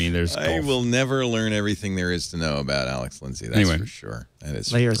everything about me, there's I golf. will never learn everything there is to know about Alex Lindsay. That's Anyway. for sure. That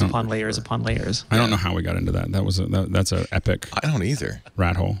is Layers upon layers upon layers. I don't know how we got into that. That's an epic. I don't either.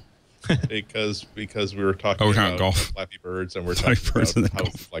 Rat hole. because we were talking we're about talking golf. Flappy Birds, and we're Flappy talking Birds about and how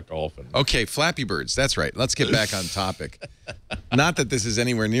golf. it's like golf. And Okay, Flappy Birds. That's right. Let's get back on topic. Not that this is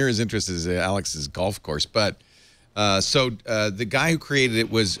anywhere near as interesting as Alex's golf course, but the guy who created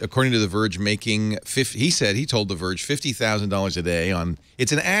it was, according to The Verge, making he told The Verge $50,000 a day on.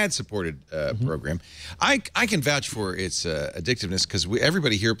 It's an ad-supported program. I can vouch for its addictiveness because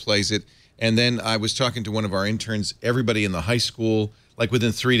everybody here plays it. And then I was talking to one of our interns. Everybody in the high school, like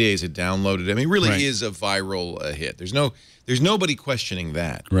within 3 days, had downloaded it. I mean, it really is a viral hit. There's nobody questioning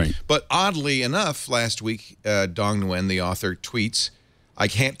that. Right. But oddly enough, last week, Dong Nguyen, the author, tweets, "I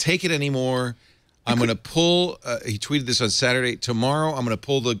can't take it anymore. I'm going to pull." He tweeted this on Saturday. "Tomorrow, I'm going to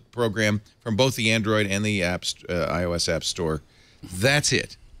pull the program from both the Android and the iOS App Store. That's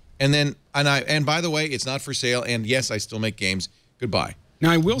it." And then, and by the way, it's not for sale. And yes, I still make games. Goodbye. Now,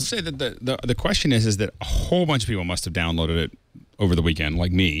 I will say that the question is that a whole bunch of people must have downloaded it over the weekend,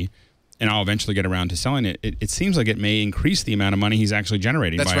 like me, and I'll eventually get around to selling it. It seems like it may increase the amount of money he's actually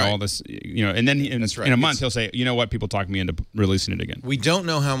generating all this, and then in a month he'll say, you know what, people talked me into releasing it again. We don't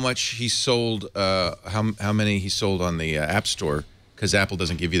know how much he sold, how many he sold on the App Store, because Apple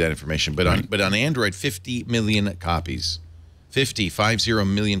doesn't give you that information. But on Android, 50 million copies, 50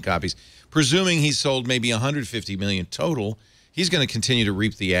 million copies. Presuming he sold maybe 150 million total, he's going to continue to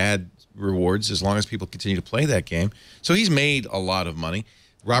reap the ad rewards as long as people continue to play that game. So he's made a lot of money.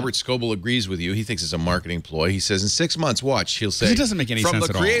 Robert Scoble agrees with you. He thinks it's a marketing ploy. He says in 6 months, watch, he'll say, it doesn't make any from sense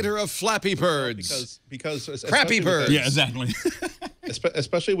the at all. creator of Flappy Birds. Because Crappy Birds. Yeah, exactly.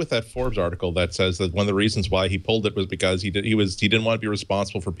 especially with that Forbes article that says that one of the reasons why he pulled it was because he didn't want to be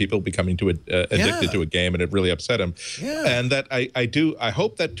responsible for people becoming addicted to a game, and it really upset him. Yeah. And that I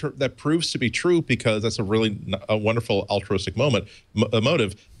hope that proves to be true, because that's a really wonderful altruistic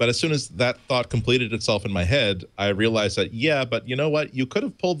motive. But as soon as that thought completed itself in my head, I realized that but you know what, you could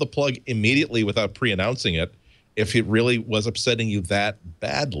have pulled the plug immediately without pre-announcing it if it really was upsetting you that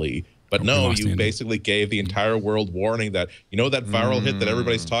badly. But no, you basically gave the entire world warning that, that viral hit that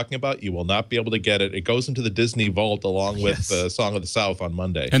everybody's talking about, you will not be able to get it. It goes into the Disney vault along with the Song of the South on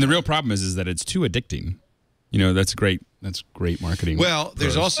Monday. And the real problem is that it's too addicting. That's great. That's great marketing. Well,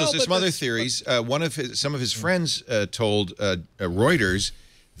 there's also some other theories. Some of his friends told Reuters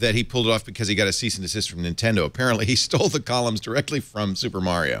that he pulled it off because he got a cease and desist from Nintendo. Apparently, he stole the columns directly from Super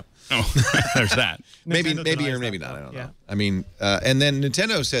Mario. Oh, there's that. maybe or maybe not. I don't know. I mean, and then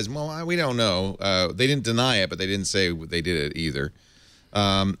Nintendo says, well, we don't know. They didn't deny it, but they didn't say they did it either.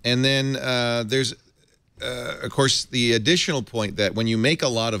 And then there's, of course, the additional point that when you make a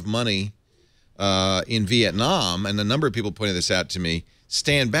lot of money in Vietnam, and a number of people pointed this out to me,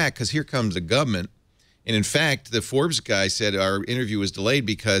 stand back because here comes the government. And in fact, the Forbes guy said our interview was delayed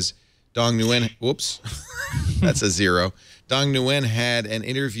because Dong Nguyen, whoops, that's a zero. Dong Nguyen had an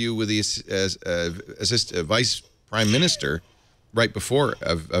interview with the vice prime minister right before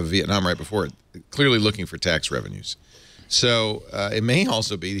of Vietnam, right before it, clearly looking for tax revenues. So it may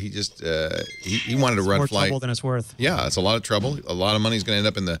also be he just he wanted to run more flight. trouble than it's worth. Yeah, it's a lot of trouble. A lot of money is going to end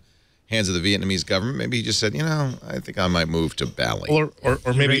up in the hands of the Vietnamese government. Maybe he just said, I think I might move to Bali. Or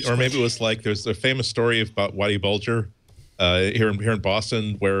maybe it was like there's a famous story about Whitey Bulger here in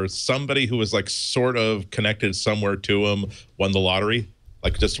Boston, where somebody who was like sort of connected somewhere to him won the lottery,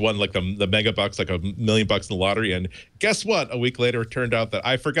 like just won like the mega bucks, like $1 million in the lottery. And guess what? A week later, it turned out that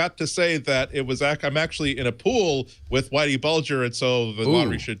I forgot to say that I'm actually in a pool with Whitey Bulger, and so the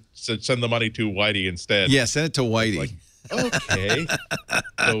lottery should send the money to Whitey instead. Yeah, send it to Whitey. Okay.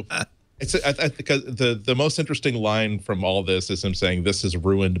 So because the most interesting line from all this is him saying, "This has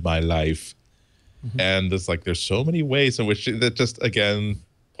ruined my life." And it's like there's so many ways in which that just, again,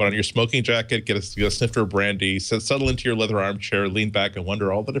 put on your smoking jacket, get a snifter of brandy, settle into your leather armchair, lean back, and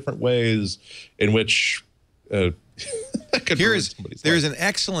wonder all the different ways in which that could ruin somebody's life. There's an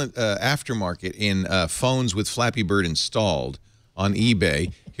excellent aftermarket in phones with Flappy Bird installed on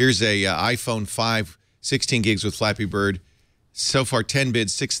eBay. Here's a iPhone 5, 16 gigs with Flappy Bird. So far, 10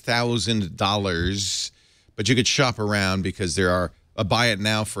 bids, $6,000. But you could shop around because there are buy it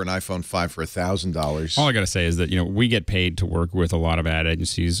now for an iPhone 5 for $1,000. All I got to say is that we get paid to work with a lot of ad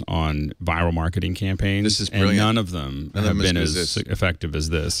agencies on viral marketing campaigns. This is brilliant. And none of them have been as effective as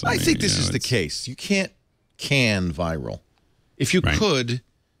this. I think this is the case. You can't can viral. If you could,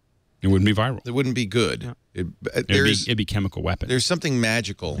 it wouldn't be viral. It wouldn't be good. Yeah. It'd be chemical weapon. There's something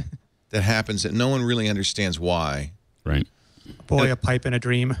magical that happens that no one really understands why. Right. Boy, a pipe in a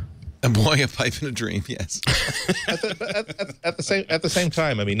dream. A boy, a pipe, and a dream. Yes. at the same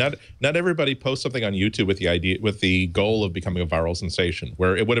time, I mean, not everybody posts something on YouTube with the goal of becoming a viral sensation.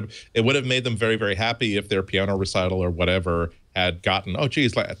 Where it would have made them very, very happy if their piano recital or whatever had gotten, oh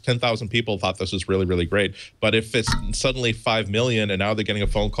geez, like 10,000 people thought this was really, really great. But if it's suddenly 5 million and now they're getting a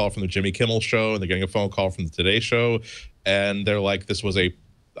phone call from the Jimmy Kimmel Show and they're getting a phone call from the Today Show, and they're like, this was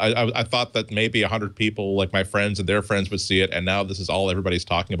I thought that maybe 100 people, like my friends and their friends, would see it, and now this is all everybody's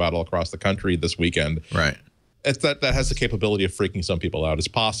talking about all across the country this weekend. Right. It's that has the capability of freaking some people out. It's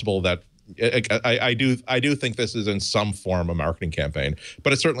possible that I do think this is in some form a marketing campaign,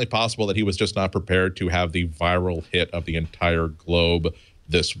 but it's certainly possible that he was just not prepared to have the viral hit of the entire globe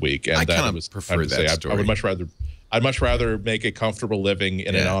this week. And I kind of prefer that story. I would much rather make a comfortable living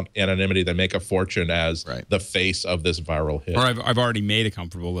in anonymity than make a fortune as the face of this viral hit. Or I've already made a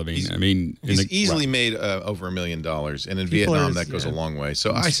comfortable living. He's easily made over $1 million, and in Vietnam that goes a long way.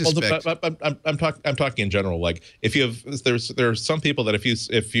 So I suspect. I'm talking in general. Like if you have, there's some people that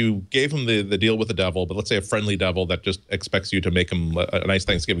if you gave them the deal with the devil, but let's say a friendly devil that just expects you to make him a nice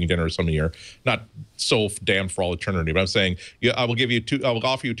Thanksgiving dinner some year, not so damned for all eternity. But I'm saying I will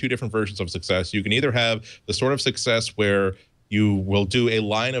offer you two different versions of success. You can either have the sort of success where you will do a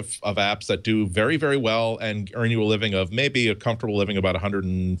line of apps that do very, very well and earn you a living of maybe a comfortable living about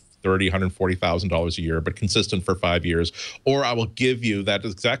 $130,000, $140,000 a year, but consistent for 5 years. Or I will give you that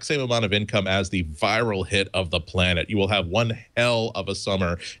exact same amount of income as the viral hit of the planet. You will have one hell of a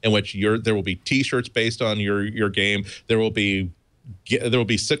summer in which there will be T-shirts based on your game. There will be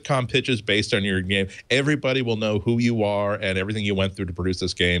sitcom pitches based on your game. Everybody will know who you are and everything you went through to produce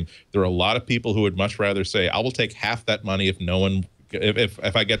this game. There are a lot of people who would much rather say, I will take half that money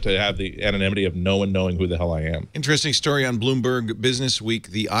if I get to have the anonymity of no one knowing who the hell I am. Interesting story on Bloomberg Business Week.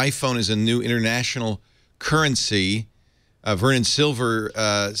 The iPhone is a new international currency. Vernon Silver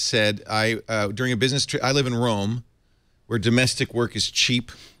said, during a business trip, I live in Rome, where domestic work is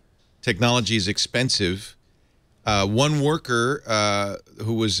cheap, technology is expensive. One worker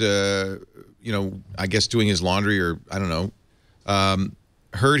who was, I guess doing his laundry or I don't know,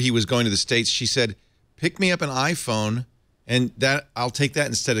 heard he was going to the States. She said, pick me up an iPhone and I'll take that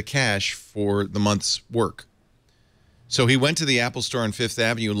instead of cash for the month's work. So he went to the Apple store on Fifth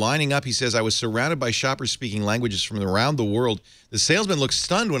Avenue. Lining up, he says, I was surrounded by shoppers speaking languages from around the world. The salesman looked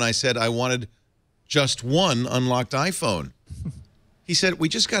stunned when I said I wanted just one unlocked iPhone. He said, we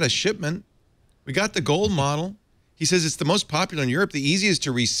just got a shipment. We got the gold model. He says it's the most popular in Europe, the easiest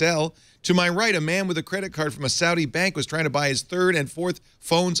to resell. To my right, a man with a credit card from a Saudi bank was trying to buy his third and fourth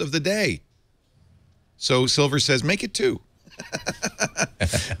phones of the day. So Silver says, make it two.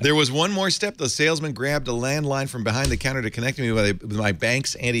 There was one more step. The salesman grabbed a landline from behind the counter to connect me with my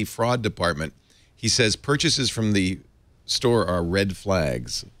bank's anti-fraud department. He says purchases from the store are red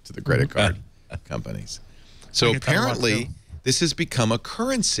flags to the credit card companies. So apparently this has become a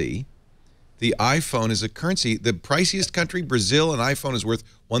currency. The iPhone is a currency. The priciest country, Brazil, an iPhone is worth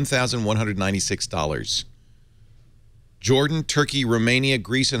 $1,196. Jordan, Turkey, Romania,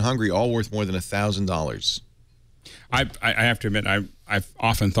 Greece, and Hungary, all worth more than $1,000. I have to admit, I've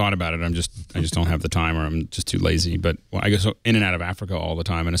often thought about it. I just don't have the time, or I'm just too lazy. But I go in and out of Africa all the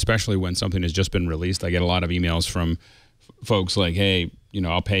time, and especially when something has just been released, I get a lot of emails from folks like, hey,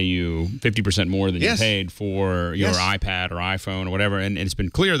 I'll pay you 50% more than you paid for your iPad or iPhone or whatever. And it's been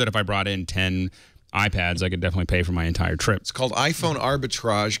clear that if I brought in 10 iPads, I could definitely pay for my entire trip. It's called iPhone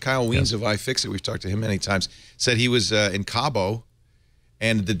arbitrage. Kyle Wiens of iFixit, we've talked to him many times, said he was in Cabo,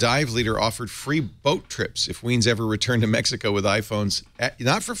 and the dive leader offered free boat trips if Wiens ever returned to Mexico with iPhones,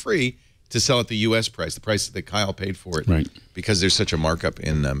 not for free, to sell at the U.S. price, the price that Kyle paid for it, because there's such a markup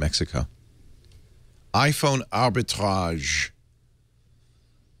in Mexico. iPhone arbitrage.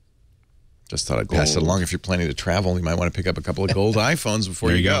 Just thought I'd pass it along. If you're planning to travel, you might want to pick up a couple of gold iPhones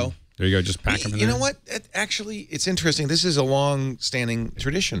before you go. There you go. Just pack them in there. You know what? Actually, it's interesting. This is a long-standing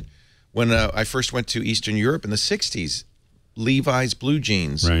tradition. When I first went to Eastern Europe in the 60s, Levi's blue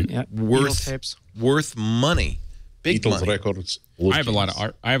jeans, worth money, big money. Records. I have a lot of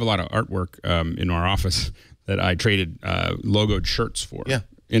art. I have a lot of artwork in our office that I traded logoed shirts for. Yeah.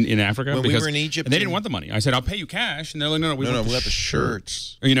 In Africa, when we were in Egypt, and they didn't want the money. I said, "I'll pay you cash," and they're like, "No, we want the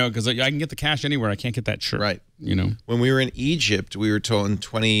shirts." Because I can get the cash anywhere. I can't get that shirt. Right. When we were in Egypt, we were told in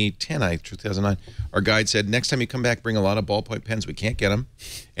 2009, our guide said, "Next time you come back, bring a lot of ballpoint pens. We can't get them,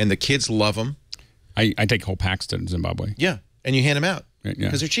 and the kids love them." I take whole packs to Zimbabwe. Yeah, and you hand them out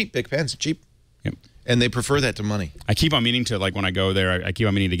because they're cheap. Big pens, cheap. Yep. And they prefer that to money. I keep on meaning to, like, when I go there, I keep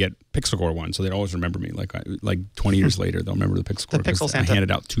on meaning to get Pixel Core ones, so they'd always remember me. Like 20 years later, they'll remember the Pixel Core. I handed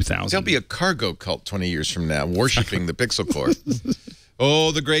out 2,000. There'll be a cargo cult 20 years from now, worshiping the Pixel Core.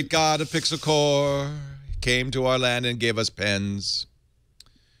 Oh, the great God of Pixel Core came to our land and gave us pens.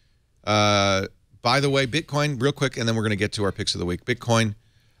 By the way, Bitcoin, real quick, and then we're going to get to our picks of the week. Bitcoin,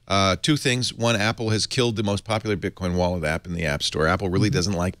 two things. One, Apple has killed the most popular Bitcoin wallet app in the App Store. Apple really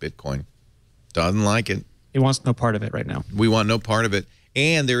doesn't like Bitcoin. Doesn't like it. He wants no part of it right now. We want no part of it.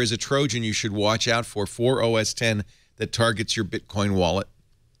 And there is a Trojan you should watch out for OS X that targets your Bitcoin wallet.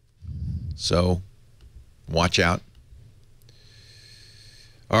 So watch out.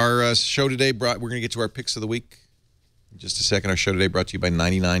 Our show today we're going to get to our picks of the week in just a second. Our show today brought to you by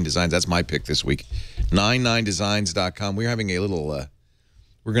 99 Designs. That's my pick this week. 99designs.com. We're having a little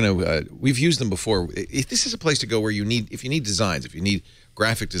we've used them before. This is a place to go where if you need designs, if you need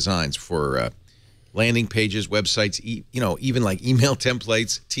graphic designs for landing pages, websites, even like email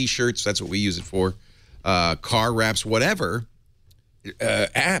templates, T-shirts, that's what we use it for, car wraps, whatever,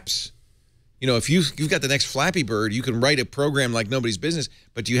 apps. If you've got the next Flappy Bird, you can write a program like nobody's business,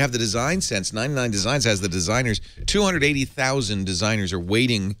 but do you have the design sense? 99 Designs has the designers. 280,000 designers are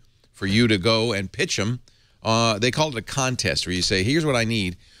waiting for you to go and pitch them. They call it a contest where you say, here's what I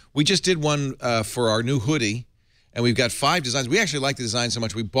need. We just did one for our new hoodie, and we've got 5 designs. We actually like the design so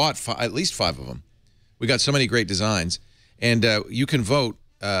much, we bought at least 5 of them. We got so many great designs, and you can vote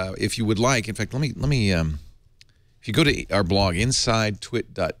if you would like. In fact, let me if you go to our blog,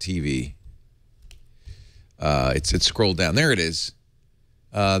 InsideTwit.tv, it's scrolled down. There it is.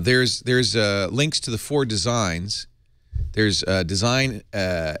 There's links to the 4 designs. There's design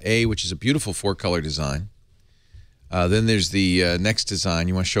A, which is a beautiful 4-color design. Then there's the next design.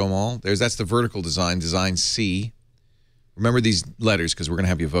 You want to show them all? That's the vertical design, design C. Remember these letters because we're going to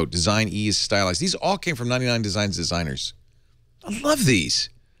have you vote. Design E is stylized. These all came from 99 Designs designers. I love these.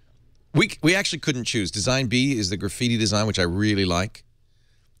 We actually couldn't choose. Design B is the graffiti design, which I really like.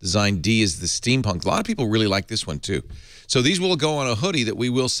 Design D is the steampunk. A lot of people really like this one, too. So these will go on a hoodie that we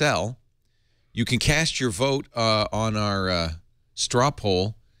will sell. You can cast your vote on our straw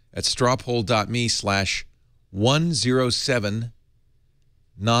poll at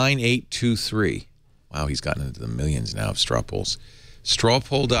strawpoll.me/1079823. Wow, he's gotten into the millions now of straw polls.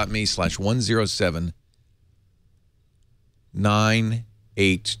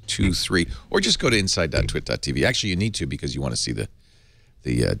 strawpoll.me/1079823. Or just go to inside.twit.tv. Actually, you need to because you want to see the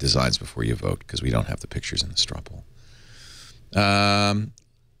designs before you vote because we don't have the pictures in the straw poll. I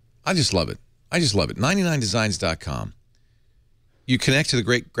just love it. I just love it. 99designs.com. You connect to the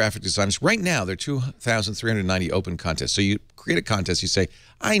great graphic designers. Right now, there are 2,390 open contests. So you create a contest. You say,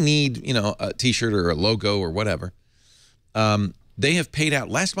 I need, a T-shirt or a logo or whatever. They have paid out.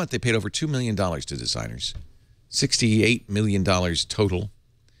 Last month, they paid over $2 million to designers. $68 million total.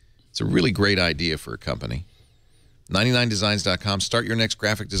 It's a really great idea for a company. 99designs.com. Start your next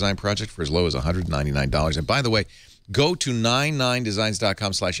graphic design project for as low as $199. And by the way, go to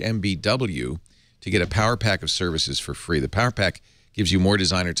 99designs.com/MBW to get a power pack of services for free. The power pack gives you more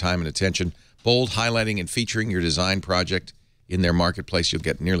designer time and attention, bold highlighting and featuring your design project in their marketplace. You'll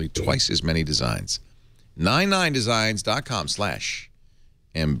get nearly twice as many designs.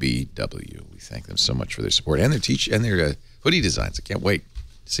 99designs.com/MBW. We thank them so much for their support and their hoodie designs. I can't wait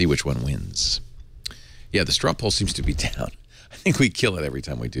to see which one wins. Yeah, the straw poll seems to be down. I think we kill it every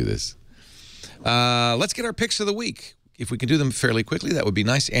time we do this. Let's get our picks of the week. If we can do them fairly quickly, that would be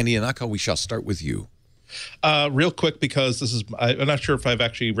nice. Andy Anako, we shall start with you. Real quick, because this is, I'm not sure if I've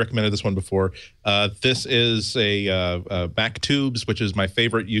actually recommended this one before. This is a MacTubes, which is my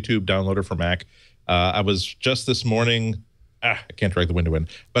favorite YouTube downloader for Mac. I was just this morning, I can't drag the window in,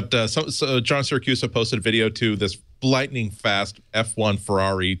 but so John Siracusa posted a video to this lightning fast F1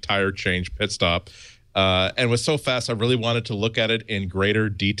 Ferrari tire change pit stop. And it was so fast, I really wanted to look at it in greater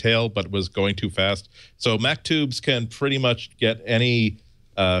detail, but was going too fast. So MacTubes can pretty much get any.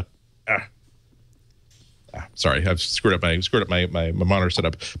 Sorry, I've screwed up my monitor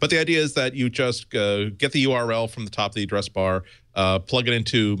setup. But the idea is that you just get the URL from the top of the address bar, plug it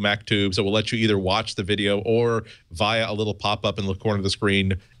into MacTubes. It will let you either watch the video or via a little pop-up in the corner of the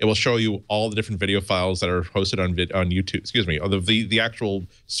screen, it will show you all the different video files that are hosted on YouTube. Excuse me, or the actual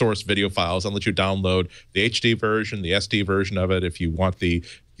source video files, and let you download the HD version, the SD version of it, if you want the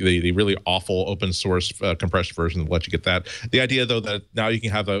really awful open source compressed version that lets you get that. The idea, though, that now you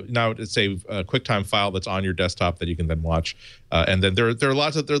can have it's a QuickTime file that's on your desktop that you can then watch. And then there are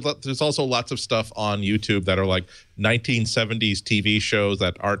lots of there's also lots of stuff on YouTube that are like 1970s TV shows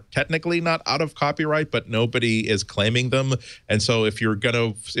that are technically not out of copyright, but nobody is claiming them. And so if you're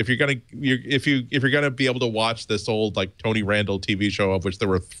gonna be able to watch this old like Tony Randall TV show, of which there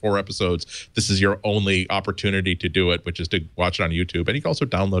were 4 episodes, this is your only opportunity to do it, which is to watch it on YouTube. And you can also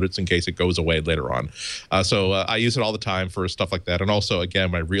download it in case it goes away later on. So I use it all the time for stuff like that. And also,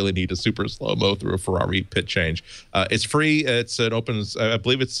 again, I really need a super slow-mo through a Ferrari pit change. It's free. It's an open, I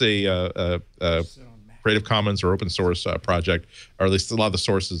believe it's a Creative Commons or open source project, or at least a lot of the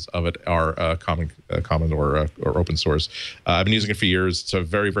sources of it are common or open source. I've been using it for years. It's a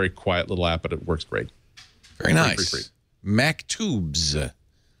very, very quiet little app, but it works great. Very nice. Free. MacTubes.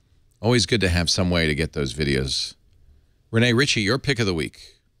 Always good to have some way to get those videos. Renee Ritchie, your pick of the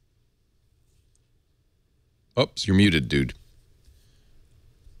week. Oops, you're muted, dude.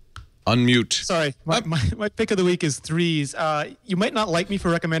 Unmute. Sorry, my pick of the week is Threes. You might not like me for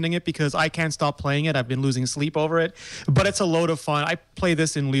recommending it because I can't stop playing it. I've been losing sleep over it, but it's a load of fun. I play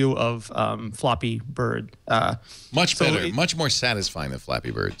this in lieu of Flappy Bird. Much better, much more satisfying than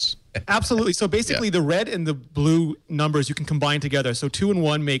Flappy Birds. Absolutely. So basically, the red and the blue numbers you can combine together. So 2 and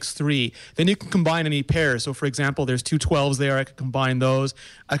 1 makes 3. Then you can combine any pair. So for example, there's 2 12s there. I could combine those.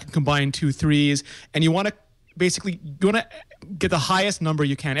 I can combine 2 3s, and you want to get the highest number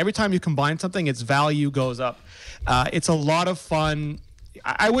you can. Every time you combine something, its value goes up. It's a lot of fun.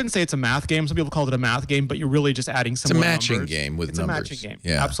 I wouldn't say it's a math game. Some people call it a math game, but you're really just adding some numbers. It's a matching game with numbers. It's a matching game.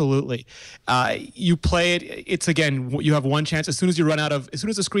 Yeah. Absolutely. You play it. It's, again, you have one chance. As soon as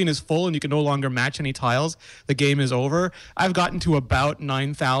the screen is full and you can no longer match any tiles, the game is over. I've gotten to about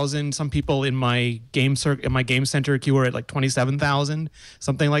 9,000. Some people in my game center queue are at like 27,000,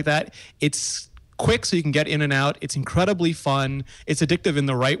 something like that. It's quick, so you can get in and out. It's incredibly fun. It's addictive in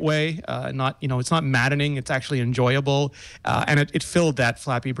the right way. It's not maddening. It's actually enjoyable, and it filled that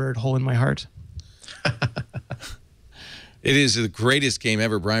Flappy Bird hole in my heart. It is the greatest game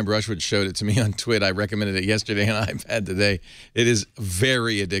ever. Brian Brushwood showed it to me on Twitter. I recommended it yesterday on iPad today. It is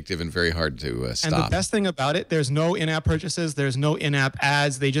very addictive and very hard to stop. And the best thing about it, there's no in-app purchases. There's no in-app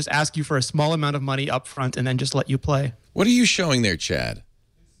ads. They just ask you for a small amount of money up front and then just let you play. What are you showing there, Chad?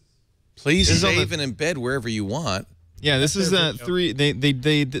 Please save and embed wherever you want. Yeah, this is a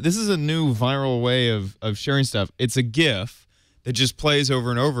this is a new viral way of sharing stuff. It's a GIF that just plays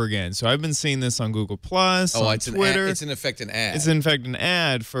over and over again. So I've been seeing this on Google Plus, on Twitter. It's in effect an ad. It's in fact an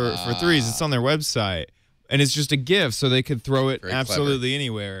ad for Threes. It's on their website, and it's just a GIF, so they could throw it absolutely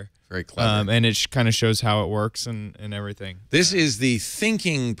anywhere. Very clever. And it kind of shows how it works and everything. This is the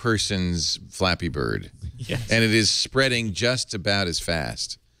thinking person's Flappy Bird. Yes. And it is spreading just about as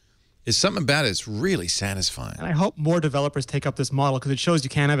fast. It's something about it. It's really satisfying. And I hope more developers take up this model because it shows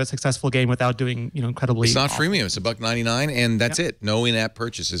you can have a successful game without doing, incredibly. It's not freemium. It's $1.99, and that's it. No in-app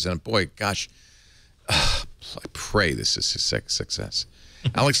purchases. And boy, gosh, I pray this is a success.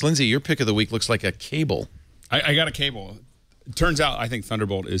 Alex Lindsay, your pick of the week looks like a cable. I got a cable. It turns out I think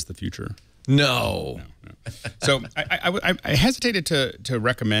Thunderbolt is the future. No. So I hesitated to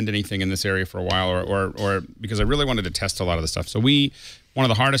recommend anything in this area for a while, or because I really wanted to test a lot of the stuff. So one of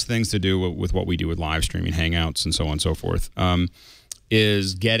the hardest things to do with what we do with live streaming, Hangouts, and so on and so forth,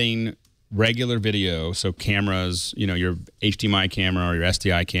 is getting regular video, so cameras, your HDMI camera or your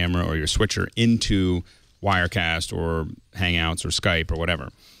SDI camera or your switcher into Wirecast or Hangouts or Skype or whatever.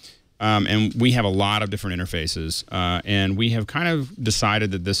 And we have a lot of different interfaces, and we have kind of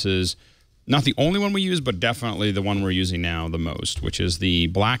decided that this is not the only one we use, but definitely the one we're using now the most, which is the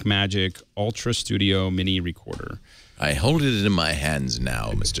Blackmagic Ultra Studio Mini Recorder. I hold it in my hands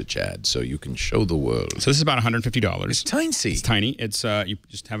now, Mr. Chad, so you can show the world. So this is about $150. It's tiny. It's tiny. It's you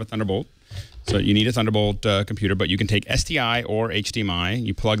just have a Thunderbolt. So you need a Thunderbolt computer, but you can take SDI or HDMI.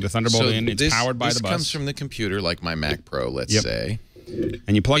 You plug the Thunderbolt in. It's powered by the bus. This comes from the computer, like my Mac Pro, let's say.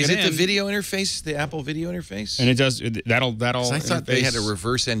 And you plug it in. Is it the video interface, the Apple video interface? And it does. That'll. I thought they had to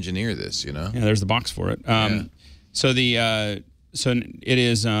reverse engineer this. Yeah, there's the box for it. So the so it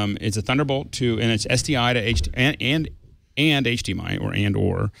is. It's a Thunderbolt 2, and it's SDI to HDMI and HDMI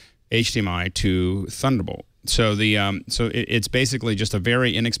or HDMI to Thunderbolt. So it's basically just a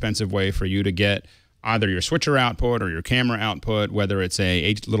very inexpensive way for you to get either your switcher output or your camera output, whether it's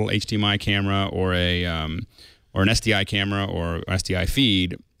a little HDMI camera or an SDI camera or SDI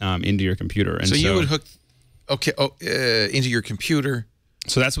feed into your computer. And so you would hook into your computer.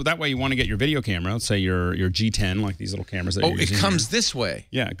 So that way you want to get your video camera. Let's say your G10, like these little cameras that you're using. It comes this way.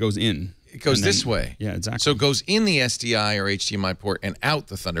 Yeah, it goes in. It goes this way. Yeah, exactly. So it goes in the SDI or HDMI port and out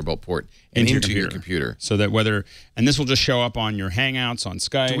the Thunderbolt port and into your computer. So that and this will just show up on your Hangouts on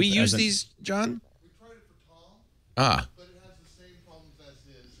Skype. Do we use these, John? We tried it for Tom. But it has the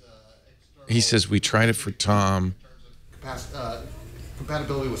He says we tried it for Tom.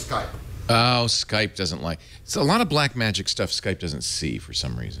 Compatibility with Skype. Oh, Skype doesn't like. It's a lot of black magic stuff Skype doesn't see for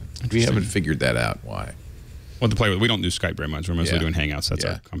some reason. We haven't figured that out. Why? Well, to play with, we don't do Skype very much. We're mostly doing Hangouts. That's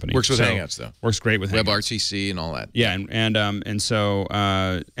our company. Works with Hangouts though. Works great with Hangouts. WebRTC and all that. Yeah, and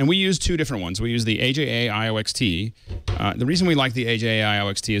we use two different ones. We use the AJA IOXT. The reason we like the AJA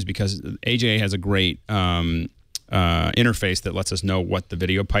IOXT is because AJA has a great interface that lets us know what the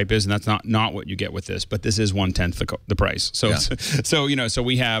video pipe is, and that's not what you get with this. But this is 1/10 the price. So so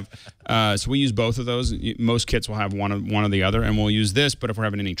we have so we use both of those. Most kits will have one or the other, and we'll use this. But if we're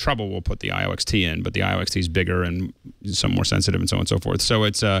having any trouble, we'll put the IOXT in. But the IOXT is bigger and some more sensitive, and so on and so forth. So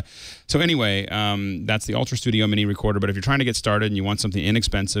it's so anyway, that's the Ultra Studio Mini Recorder. But if you're trying to get started and you want something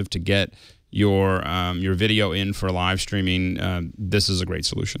inexpensive to get your video in for live streaming, this is a great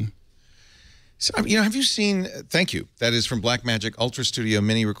solution. So, have you seen? Thank you. That is from Blackmagic Ultra Studio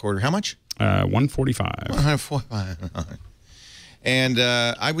Mini Recorder. How much? $145. $145. And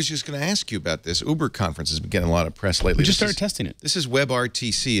I was just going to ask you about this. Uber conference has been getting a lot of press lately. We just started testing it. This is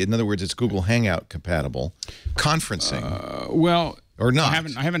WebRTC. In other words, it's Google Hangout compatible conferencing. Well, or not?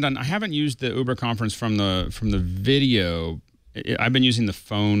 I haven't used the Uber conference from the video. I've been using the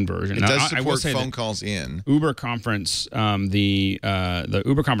phone version. It does support phone calls in. Uber conference, the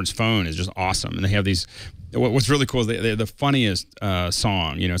Uber conference phone is just awesome, and they have these. What's really cool is the funniest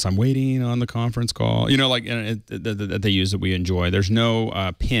song. It's "I'm waiting on the conference call." That they use that we enjoy. There's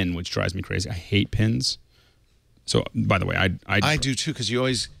no pin, which drives me crazy. I hate pins. So, by the way, I do too, because you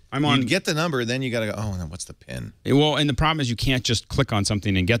always. You get the number, then you got to go, oh, then what's the pin? Well, and the problem is you can't just click on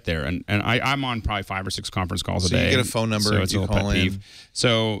something and get there. And I'm on probably 5 or 6 conference calls a day. So you get a phone number so and it's you call in.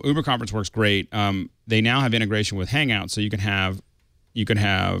 So Uber Conference works great. They now have integration with Hangout, so you can have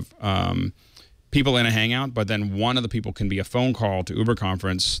people in a Hangout, but then one of the people can be a phone call to Uber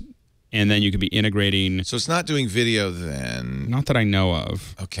Conference, and then you could be integrating. So it's not doing video then. Not that I know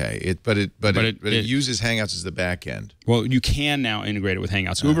of. Okay, but it uses Hangouts as the back end. Well, you can now integrate it with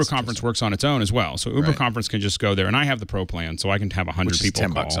Hangouts. Uber Conference works on its own as well. So Uber Conference can just go there, and I have the Pro plan, so I can have 100 people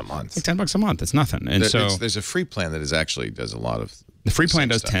call. $10 a month. It's like $10 a month. It's nothing. And there's a free plan that actually does a lot of. The free plan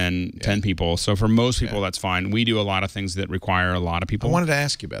does 10 people. So for most people, that's fine. We do a lot of things that require a lot of people. I wanted to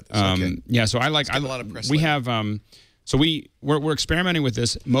ask you about this. Okay. Yeah, so I like. A lot of press. We have. So we're experimenting with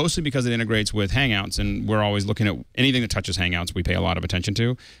this mostly because it integrates with Hangouts, and we're always looking at anything that touches Hangouts. We pay a lot of attention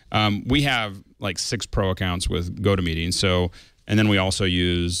to. We have like 6 Pro accounts with GoToMeeting. So, and then we also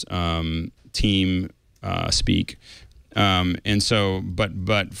use Team Speak. And so,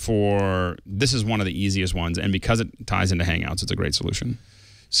 but for this is one of the easiest ones, and because it ties into Hangouts, it's a great solution.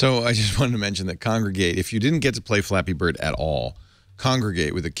 So I just wanted to mention that Congregate, if you didn't get to play Flappy Bird at all,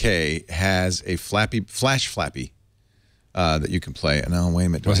 Congregate with a K has a Flash Flappy. That you can play. And wait a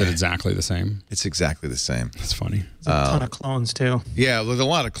minute. Was it exactly the same? It's exactly the same. That's funny. There's a ton of clones too. Yeah, there's a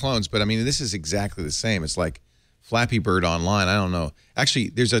lot of clones, but I mean, this is exactly the same. It's like Flappy Bird online. I don't know.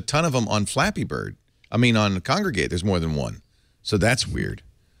 Actually, there's a ton of them on Flappy Bird. I mean, on Congregate, there's more than one. So that's weird.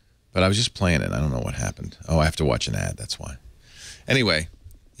 But I was just playing it. I don't know what happened. Oh, I have to watch an ad. That's why. Anyway,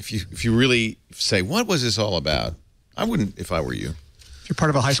 if you really say, what was this all about? I wouldn't if I were you. If you're part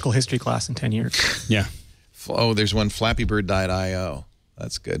of a high school history class in 10 years. Yeah. Oh, there's one, flappybird.io.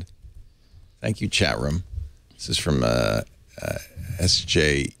 That's good. Thank you, chat room. This is from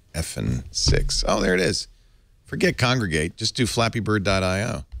SJFN6. Oh, there it is. Forget Congregate. Just do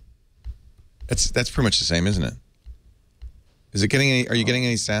flappybird.io. That's pretty much the same, isn't it? Is it getting any? Are you getting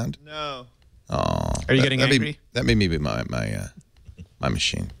any sound? No. Oh. Are you getting angry? That may be my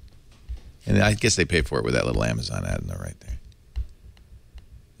machine. And I guess they pay for it with that little Amazon ad in there right there.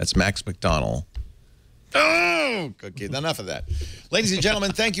 That's Max McDonald. Oh, okay, enough of that. Ladies and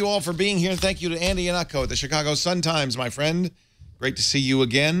gentlemen, thank you all for being here. Thank you to Andy Iannacco at the Chicago Sun-Times, my friend. Great to see you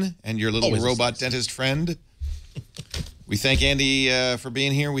again and your little robot dentist friend. We thank Andy for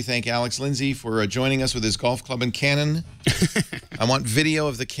being here. We thank Alex Lindsay for joining us with his golf club and Canon. I want video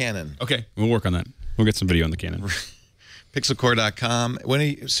of the Canon. Okay, we'll work on that. We'll get some video on the Canon. Pixelcore.com.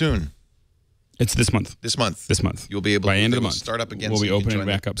 Soon? It's this month. This month. This month. You'll be able by to end of the month. Start up again. We'll so be opening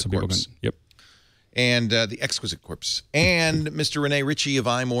back up so people can. Yep. And the Exquisite Corpse. And Mr. Rene Ritchie of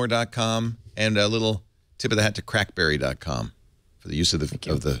imore.com. And a little tip of the hat to crackberry.com for the use of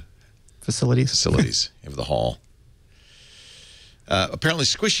the facilities of the hall. Apparently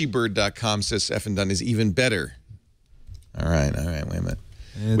squishybird.com says F and Done is even better. All right, wait a minute.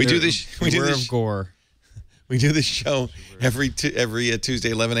 We do this gore. We do this show every Tuesday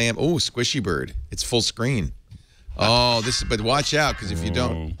 11 a.m. Oh, Squishy Bird. It's full screen. Oh, but watch out, because if you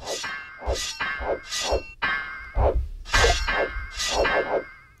don't.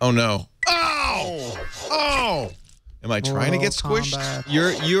 Oh no. Ah! Oh! Am I trying to get squished?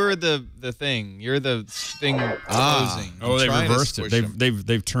 You're the thing. You're the thing closing. Oh, they reversed it.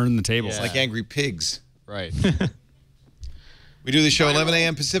 They've turned the table. It's like angry pigs. Right. We do the show 11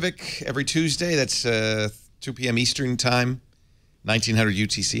 a.m. Pacific every Tuesday. That's 2 p.m. Eastern Time, 1900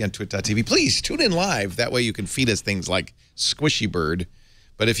 UTC on twit.tv. Please tune in live. That way you can feed us things like Squishy Bird.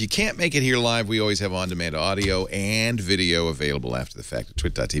 But if you can't make it here live, we always have on-demand audio and video available after the fact at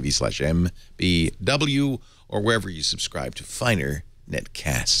twit.tv/MBW or wherever you subscribe to finer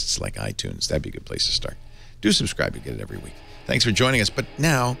netcasts like iTunes. That'd be a good place to start. Do subscribe. You get it every week. Thanks for joining us. But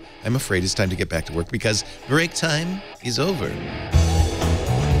now I'm afraid it's time to get back to work because break time is over.